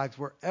synagogues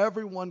where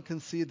everyone can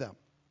see them.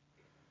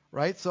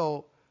 Right?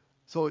 So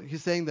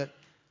he's saying that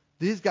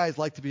these guys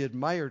like to be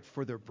admired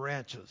for their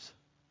branches.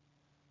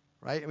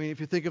 Right? I mean, if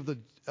you think of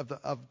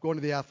going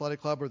to the athletic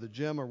club or the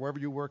gym or wherever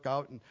you work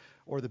out,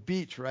 or the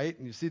beach, right?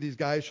 And you see these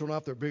guys showing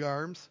off their big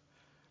arms,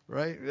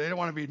 right? They don't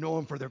want to be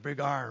known for their big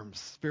arms,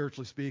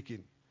 spiritually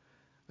speaking.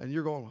 And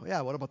you're going,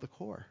 yeah, what about the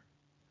core?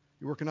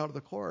 You're working out of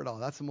the core at all.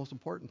 That's the most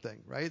important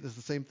thing, right? It's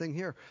the same thing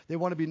here. They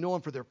want to be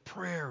known for their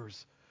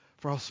prayers,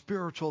 for how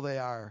spiritual they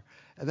are.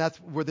 And that's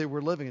where they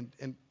were living.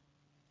 And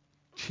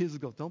Jesus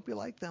goes, don't be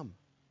like them.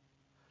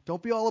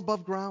 Don't be all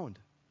above ground.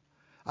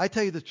 I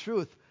tell you the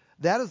truth,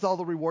 that is all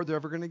the reward they're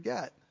ever going to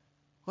get.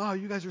 Wow,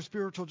 you guys are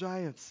spiritual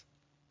giants.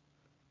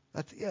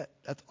 That's it.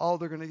 That's all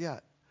they're going to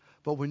get.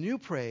 But when you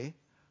pray,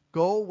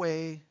 go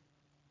away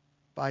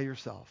by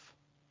yourself.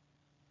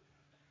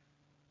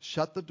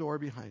 Shut the door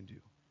behind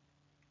you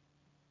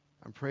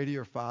and pray to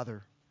your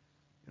Father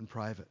in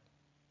private.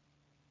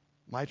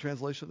 My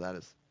translation of that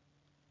is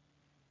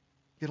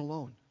get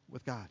alone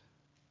with God.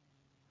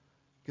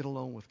 Get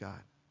alone with God.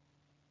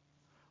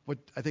 What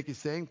I think he's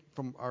saying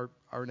from our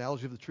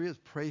analogy of the tree is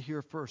pray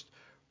here first.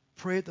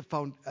 Pray at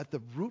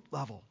the root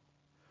level.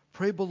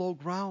 Pray below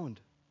ground.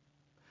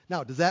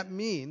 Now, does that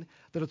mean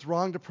that it's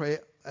wrong to pray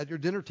at your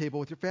dinner table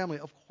with your family?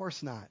 Of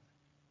course not.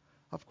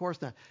 Of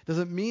course not. Does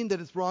it mean that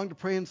it's wrong to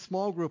pray in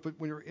small group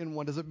when you're in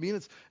one? Does it mean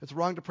it's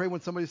wrong to pray when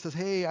somebody says,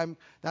 hey, I'm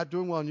not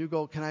doing well, and you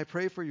go, can I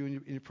pray for you?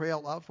 And you pray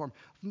out loud for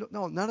them.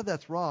 No, none of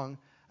that's wrong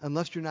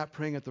unless you're not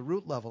praying at the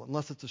root level,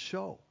 unless it's a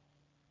show.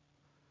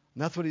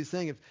 And that's what he's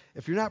saying.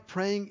 If you're not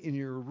praying in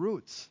your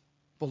roots,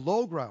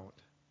 below ground,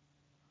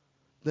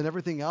 then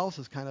everything else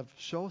is kind of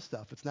show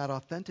stuff. It's not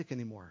authentic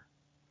anymore.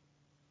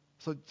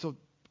 So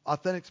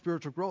authentic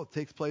spiritual growth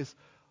takes place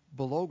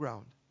below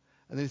ground.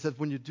 And then he says,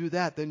 when you do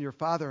that, then your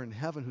Father in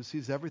heaven who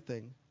sees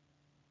everything,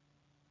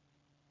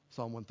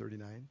 Psalm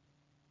 139,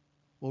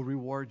 will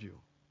reward you.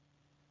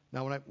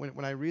 Now,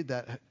 when I read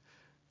that,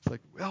 it's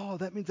like, oh,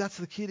 that means that's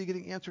the key to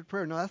getting answered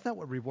prayer. No, that's not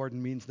what reward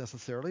means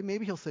necessarily.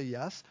 Maybe he'll say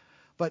yes,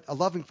 but a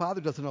loving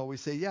father doesn't always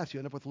say yes. You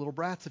end up with little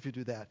brats if you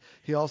do that.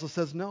 He also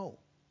says no.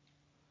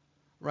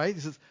 Right?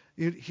 He says,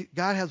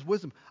 God has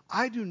wisdom.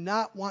 I do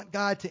not want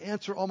God to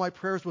answer all my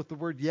prayers with the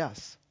word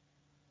yes,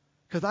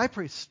 because I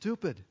pray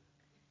stupid.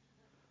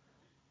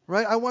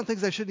 Right? I want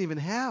things I shouldn't even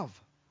have.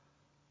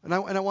 And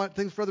I want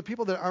things for other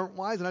people that aren't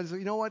wise. And I just say,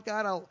 you know what,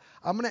 God,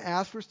 I'm going to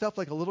ask for stuff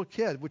like a little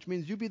kid, which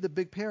means you be the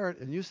big parent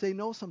and you say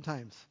no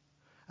sometimes.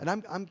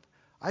 And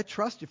I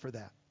trust you for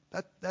that.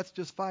 That's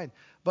just fine.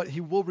 But he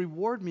will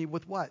reward me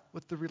with what?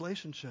 With the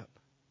relationship.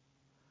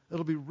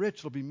 It'll be rich.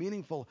 It'll be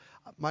meaningful.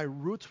 My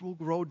roots will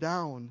grow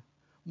down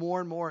more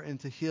and more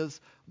into his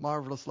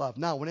marvelous love.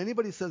 Now, when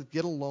anybody says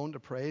get alone to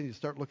pray, and you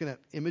start looking at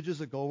images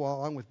that go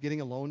along with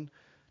getting alone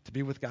to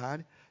be with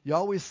God, you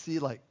always see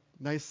like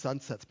nice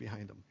sunsets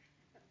behind them.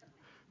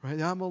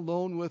 Right? I'm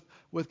alone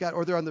with God.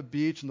 Or they're on the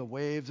beach and the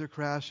waves are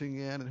crashing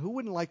in. And who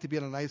wouldn't like to be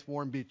on a nice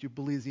warm beach? You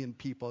Belizean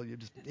people. You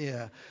just,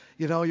 yeah.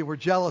 You know, you were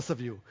jealous of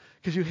you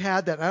because you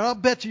had that. And I'll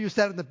bet you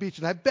sat on the beach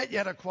and I bet you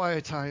had a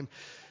quiet time.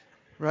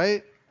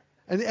 Right?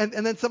 And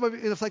then some of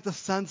you, it's like the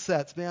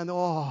sunsets, man.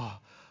 Oh,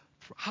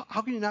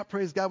 how can you not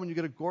praise God when you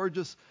get a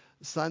gorgeous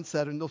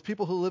sunset? And those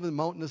people who live in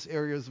mountainous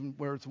areas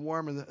where it's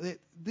warm, and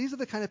these are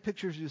the kind of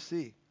pictures you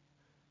see.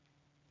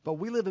 But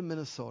we live in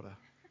Minnesota.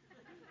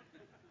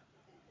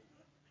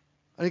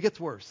 And it gets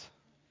worse.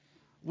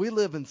 We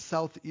live in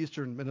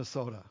southeastern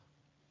Minnesota,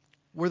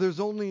 where there's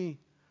only,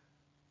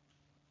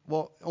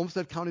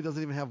 Olmsted County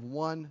doesn't even have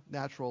one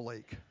natural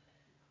lake.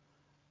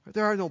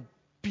 There are no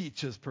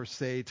beaches per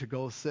se to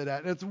go sit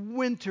at. And it's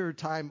winter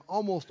time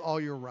almost all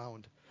year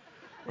round,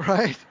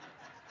 right?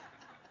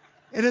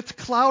 And it's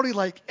cloudy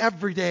like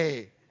every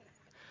day,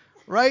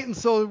 right? And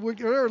so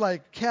we're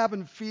like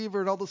cabin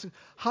fever and all those things.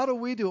 How do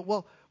we do it?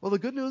 Well, the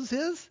good news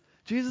is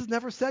Jesus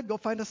never said go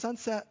find a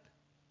sunset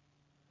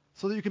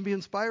so that you can be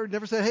inspired. He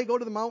never said, hey, go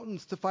to the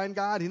mountains to find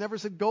God. He never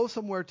said go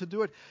somewhere to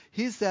do it.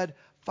 He said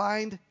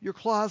find your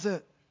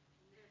closet.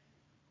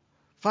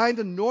 Find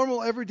a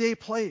normal everyday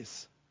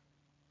place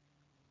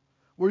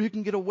where you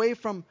can get away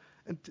from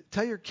and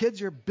tell your kids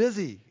you're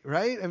busy,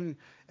 right? And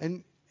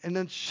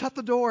then shut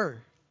the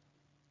door.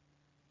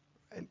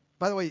 And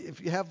by the way,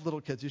 if you have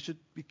little kids, you should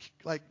be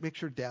like make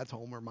sure dad's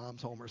home or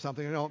mom's home or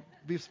something. You know,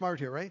 be smart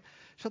here, right?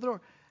 Shut the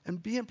door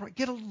and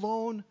get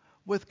alone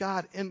with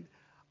God. And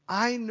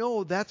I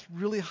know that's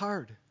really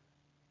hard.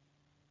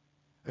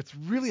 It's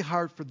really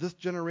hard for this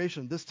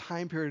generation, this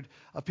time period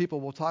of people.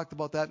 We'll talk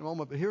about that in a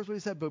moment. But here's what he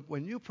said. But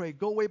when you pray,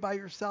 go away by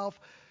yourself.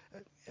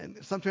 And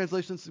some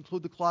translations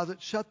include the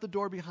closet. Shut the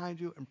door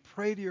behind you and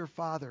pray to your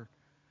Father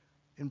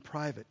in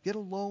private. Get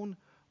alone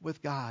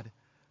with God.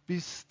 Be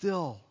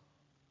still.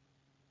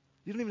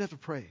 You don't even have to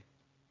pray.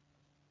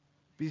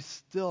 Be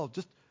still.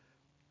 Just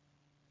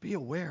be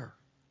aware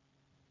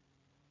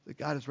that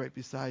God is right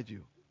beside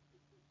you.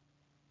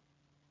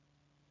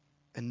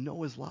 And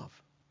know his love.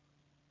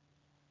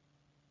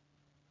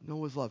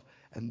 Know his love.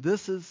 And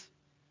this is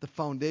the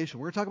foundation.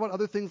 We're going to talk about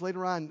other things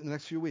later on in the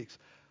next few weeks.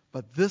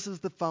 But this is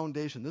the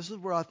foundation. This is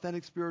where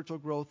authentic spiritual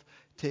growth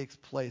takes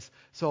place.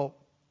 So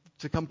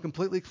to come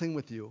completely clean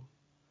with you,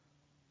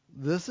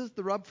 this is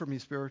the rub for me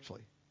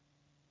spiritually.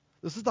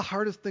 This is the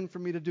hardest thing for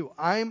me to do.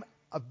 I'm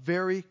a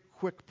very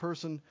quick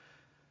person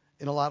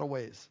in a lot of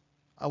ways.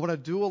 I want to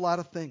do a lot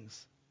of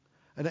things.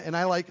 And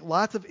I like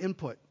lots of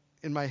input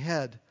in my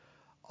head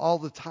all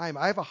the time.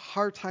 I have a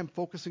hard time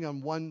focusing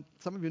on one.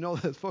 Some of you know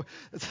this.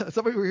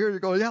 Some of you are here, you're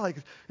going, yeah, like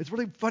it's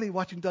really funny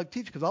watching Doug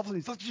teach because all of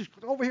a sudden he's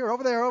over here,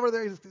 over there, over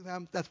there.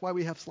 That's why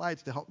we have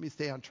slides to help me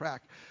stay on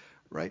track,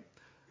 right?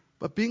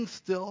 But being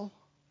still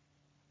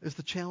is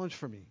the challenge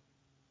for me.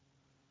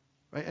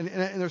 Right? And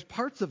there's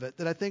parts of it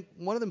that I think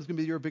one of them is going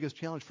to be your biggest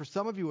challenge. For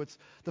some of you, it's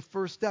the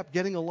first step,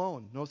 getting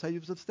alone. Notice I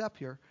use the step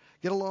here.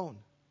 Get alone.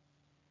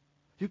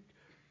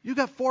 You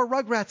got 4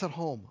 rugrats at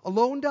home.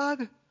 Alone,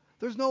 Doug?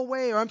 There's no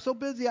way. Or I'm so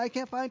busy, I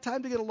can't find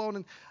time to get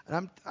alone.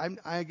 And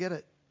I get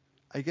it.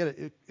 I get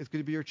it. It's going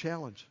to be your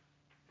challenge.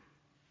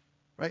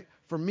 Right?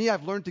 For me,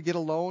 I've learned to get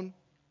alone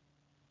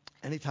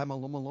anytime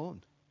I'm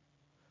alone.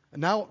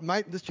 And now,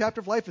 this chapter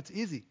of life, it's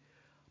easy.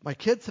 My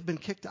kids have been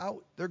kicked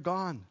out. They're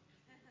gone.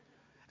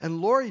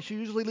 And Lori, she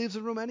usually leaves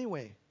the room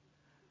anyway.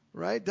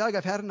 Right? Doug,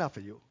 I've had enough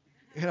of you.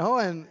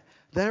 And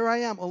there I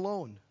am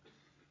alone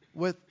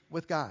with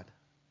God.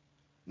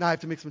 Now I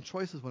have to make some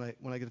choices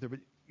when I get there, but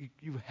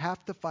you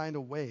have to find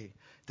a way.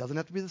 It doesn't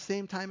have to be the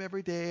same time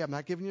every day. I'm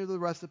not giving you the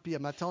recipe.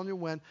 I'm not telling you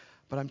when,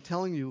 but I'm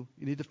telling you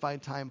need to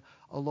find time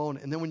alone.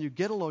 And then when you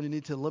get alone, you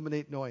need to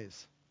eliminate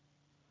noise.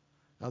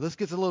 Now this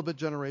gets a little bit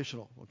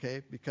generational,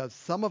 okay? Because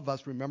some of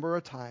us remember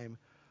a time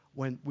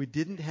when we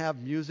didn't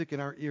have music in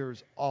our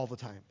ears all the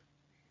time.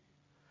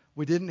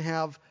 We didn't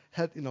have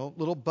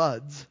little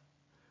buds.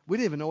 We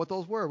didn't even know what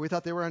those were. We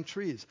thought they were on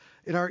trees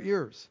in our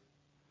ears.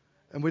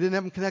 And we didn't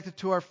have them connected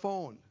to our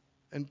phone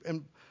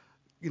and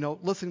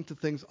listening to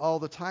things all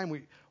the time.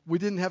 We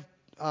didn't have,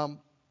 our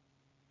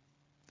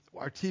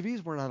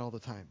TVs weren't on all the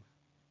time,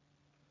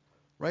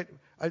 right?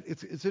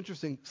 It's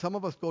interesting. Some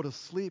of us go to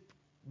sleep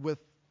with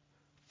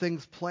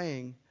things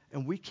playing,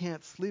 and we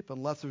can't sleep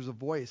unless there's a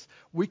voice.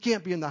 We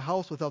can't be in the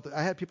house without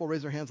I had people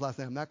raise their hands last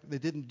night. They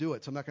didn't do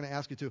it, so I'm not going to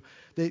ask you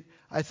to.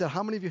 I said,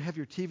 how many of you have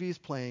your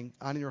TVs playing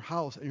on in your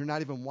house, and you're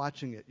not even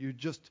watching it? You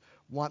just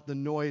want the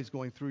noise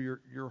going through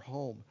your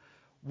home.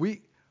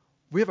 We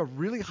have a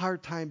really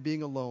hard time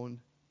being alone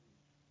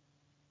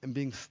and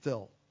being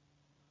still.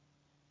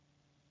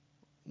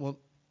 Well,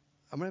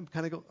 I'm going to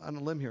kind of go on a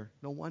limb here.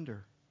 No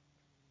wonder.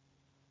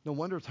 No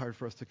wonder it's hard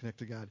for us to connect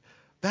to God.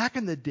 Back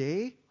in the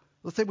day,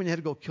 let's say when you had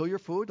to go kill your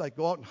food, like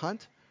go out and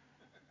hunt,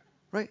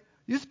 right?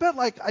 You spent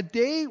like a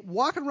day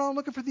walking around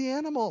looking for the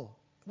animal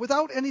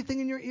without anything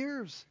in your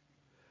ears.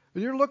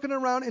 And you're looking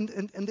around,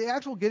 and the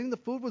actual getting the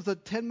food was a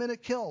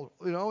 10-minute kill,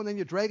 and then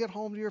you drag it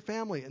home to your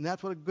family, and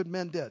that's what good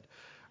men did,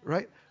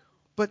 right?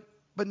 But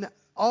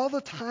all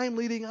the time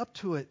leading up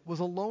to it was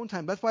alone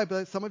time. That's why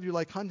some of you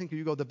like hunting, because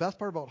you go, the best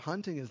part about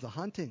hunting is the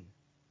hunting.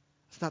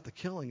 It's not the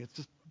killing. It's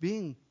just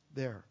being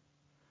there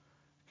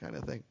kind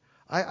of thing.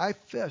 I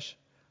fish,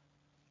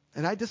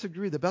 and I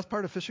disagree. The best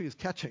part of fishing is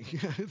catching.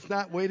 It's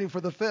not waiting for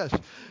the fish.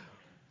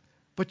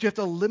 But you have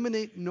to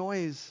eliminate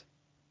noise.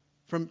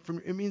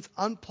 It means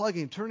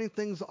unplugging, turning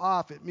things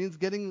off. It means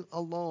getting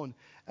alone.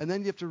 And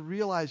then you have to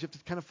realize, you have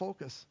to kind of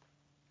focus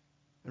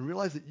and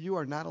realize that you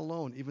are not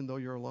alone, even though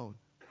you're alone.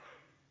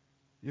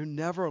 You're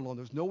never alone.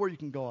 There's nowhere you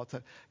can go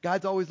outside.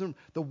 God's always in the room.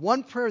 The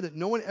one prayer that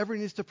no one ever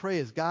needs to pray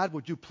is, God,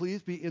 would you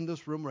please be in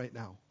this room right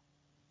now?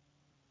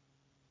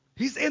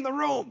 He's in the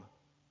room.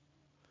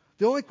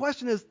 The only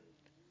question is,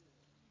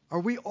 are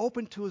we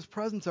open to his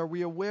presence? Are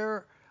we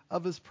aware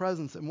of his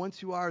presence? And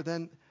once you are,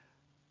 then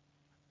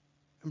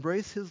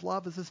embrace his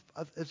love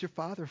as your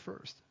Father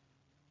first.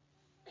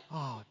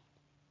 Oh,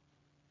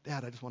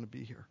 Dad, I just want to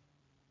be here.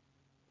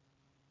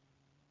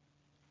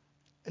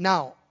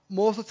 Now,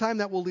 most of the time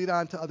that will lead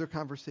on to other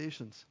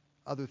conversations,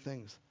 other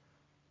things.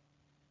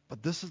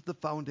 But this is the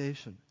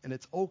foundation, and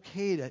it's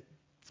okay to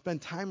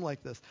spend time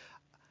like this.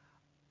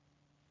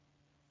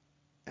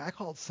 I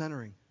call it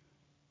centering.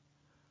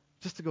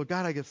 Just to go,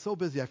 God, I get so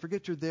busy. I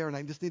forget you're there, and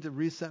I just need to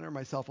recenter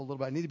myself a little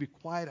bit. I need to be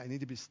quiet. I need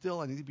to be still.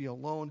 I need to be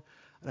alone,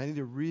 and I need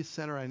to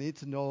recenter. I need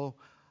to know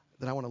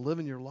that I want to live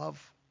in your love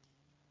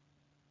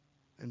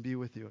and be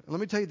with you. And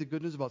let me tell you the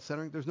good news about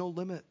centering. There's no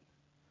limit.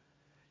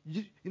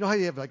 You know how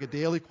you have like a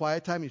daily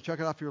quiet time, you check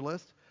it off your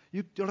list?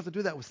 You don't have to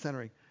do that with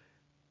centering.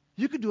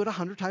 You could do it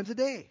 100 times a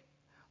day.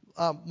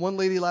 One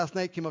lady last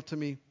night came up to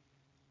me,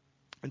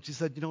 and she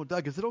said,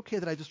 Doug, is it okay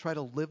that I just try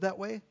to live that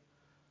way?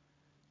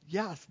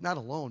 Yes, not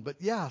alone, but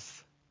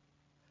yes.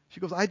 She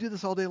goes, I do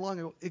this all day long.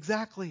 I go,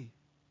 exactly.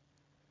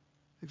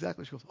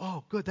 Exactly. She goes,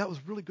 oh, good. That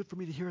was really good for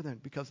me to hear then,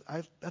 because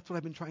that's what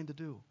I've been trying to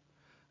do.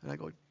 And I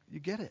go,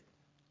 you get it.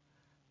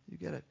 You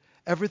get it.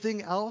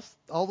 Everything else,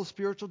 all the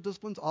spiritual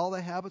disciplines, all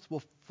the habits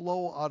will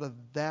flow out of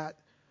that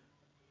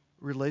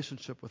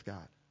relationship with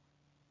God.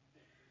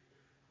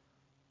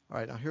 All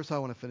right, now here's how I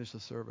want to finish the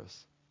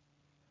service.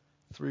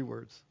 3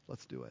 words.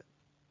 Let's do it.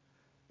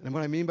 And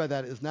what I mean by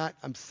that is not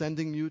I'm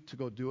sending you to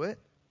go do it,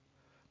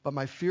 but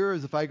my fear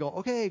is if I go,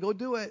 okay, go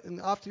do it,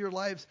 and off to your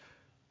lives,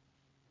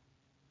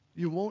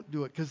 you won't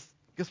do it, because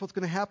guess what's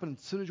going to happen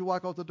as soon as you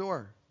walk out the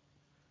door?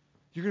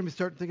 You're going to be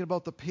starting thinking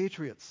about the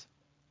Patriots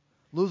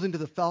losing to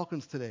the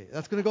Falcons today.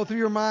 That's going to go through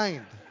your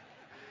mind,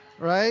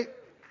 right?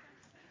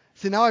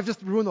 See, now I've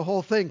just ruined the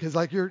whole thing, because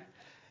like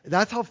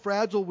that's how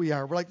fragile we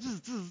are. We're like,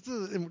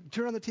 and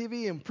turn on the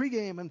TV and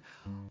pregame, and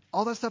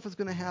all that stuff is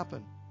going to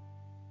happen.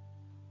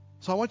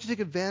 So I want you to take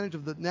advantage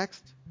of the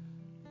next,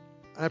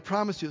 and I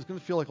promise you it's going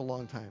to feel like a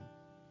long time.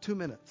 2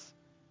 minutes.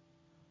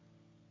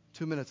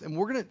 2 minutes. And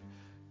we're going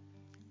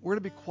to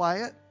be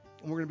quiet,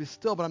 and we're going to be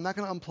still, but I'm not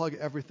going to unplug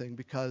everything,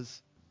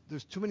 because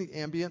there's too many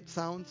ambient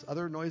sounds,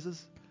 other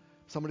noises.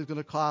 Somebody's going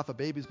to cough, a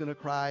baby's going to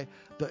cry,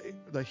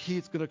 the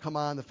heat's going to come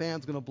on, the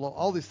fan's going to blow.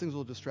 All these things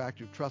will distract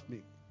you, trust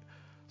me.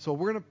 So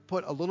we're going to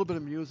put a little bit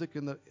of music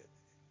in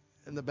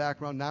the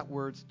background, not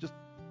words, just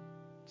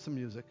some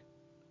music.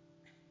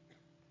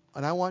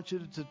 And I want you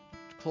to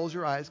close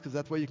your eyes, because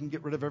that's why you can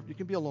get rid of you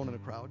can be alone in a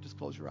crowd. Just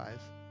close your eyes.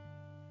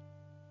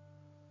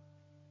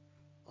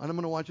 And I'm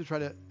going to want you to try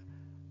to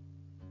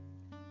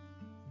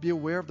be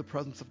aware of the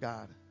presence of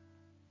God.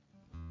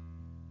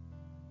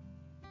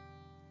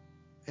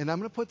 And I'm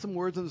going to put some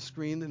words on the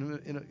screen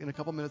in a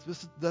couple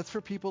minutes. That's for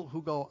people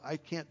who go, I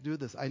can't do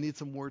this. I need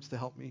some words to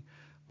help me.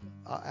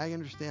 I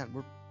understand.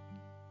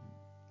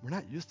 We're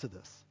not used to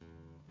this.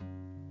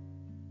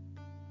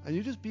 And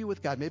you just be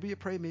with God. Maybe you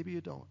pray, maybe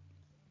you don't.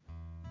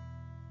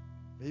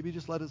 Maybe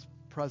just let His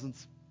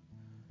presence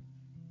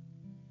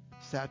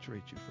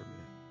saturate you for a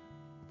minute.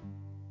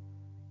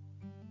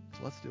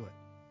 So let's do it.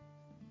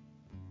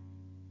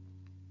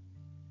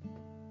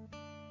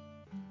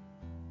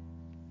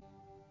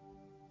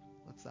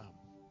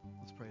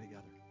 Let's pray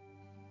together.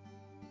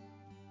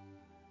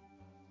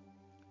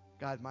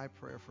 God, my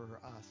prayer for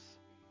us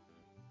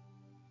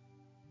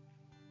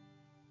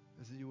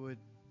is that you would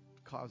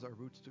cause our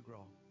roots to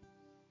grow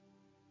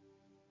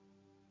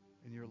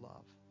in your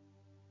love.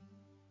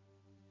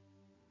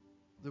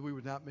 That we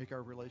would not make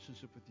our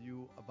relationship with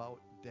you about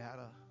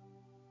data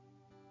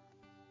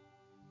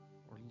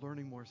or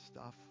learning more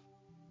stuff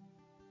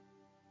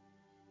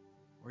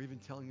or even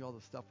telling you all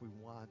the stuff we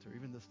want or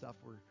even the stuff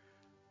we're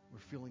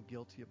feeling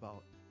guilty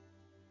about.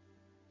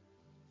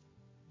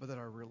 But that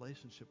our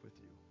relationship with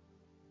you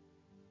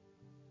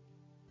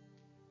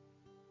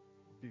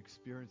would be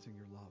experiencing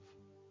your love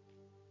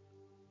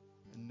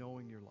and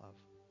knowing your love.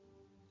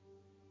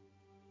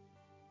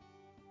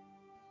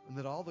 And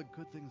that all the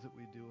good things that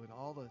we do and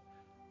all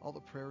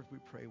the prayers we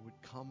pray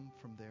would come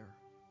from there.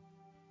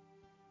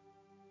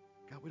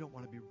 God, we don't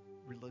want to be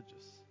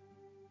religious.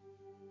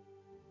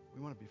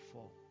 We want to be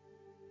full.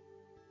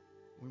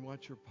 We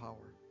want your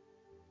power.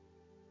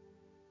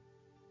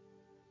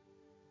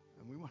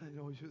 And we want to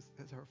know you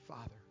as our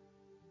Father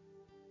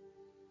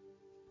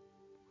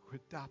who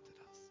adopted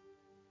us.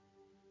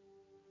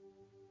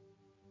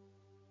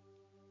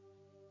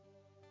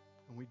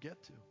 And we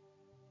get to.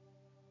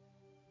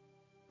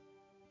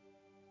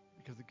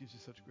 Because it gives you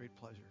such great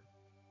pleasure.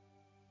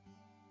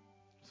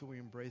 So we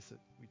embrace it.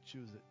 We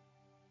choose it.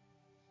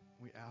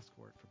 We ask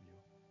for it from you.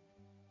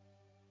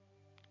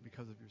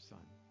 Because of your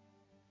Son.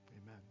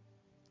 Amen.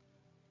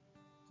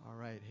 All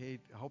right. Hey,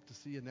 I hope to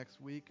see you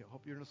next week. I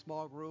hope you're in a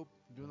small group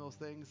doing those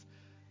things.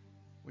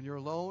 When you're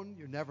alone,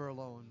 you're never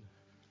alone.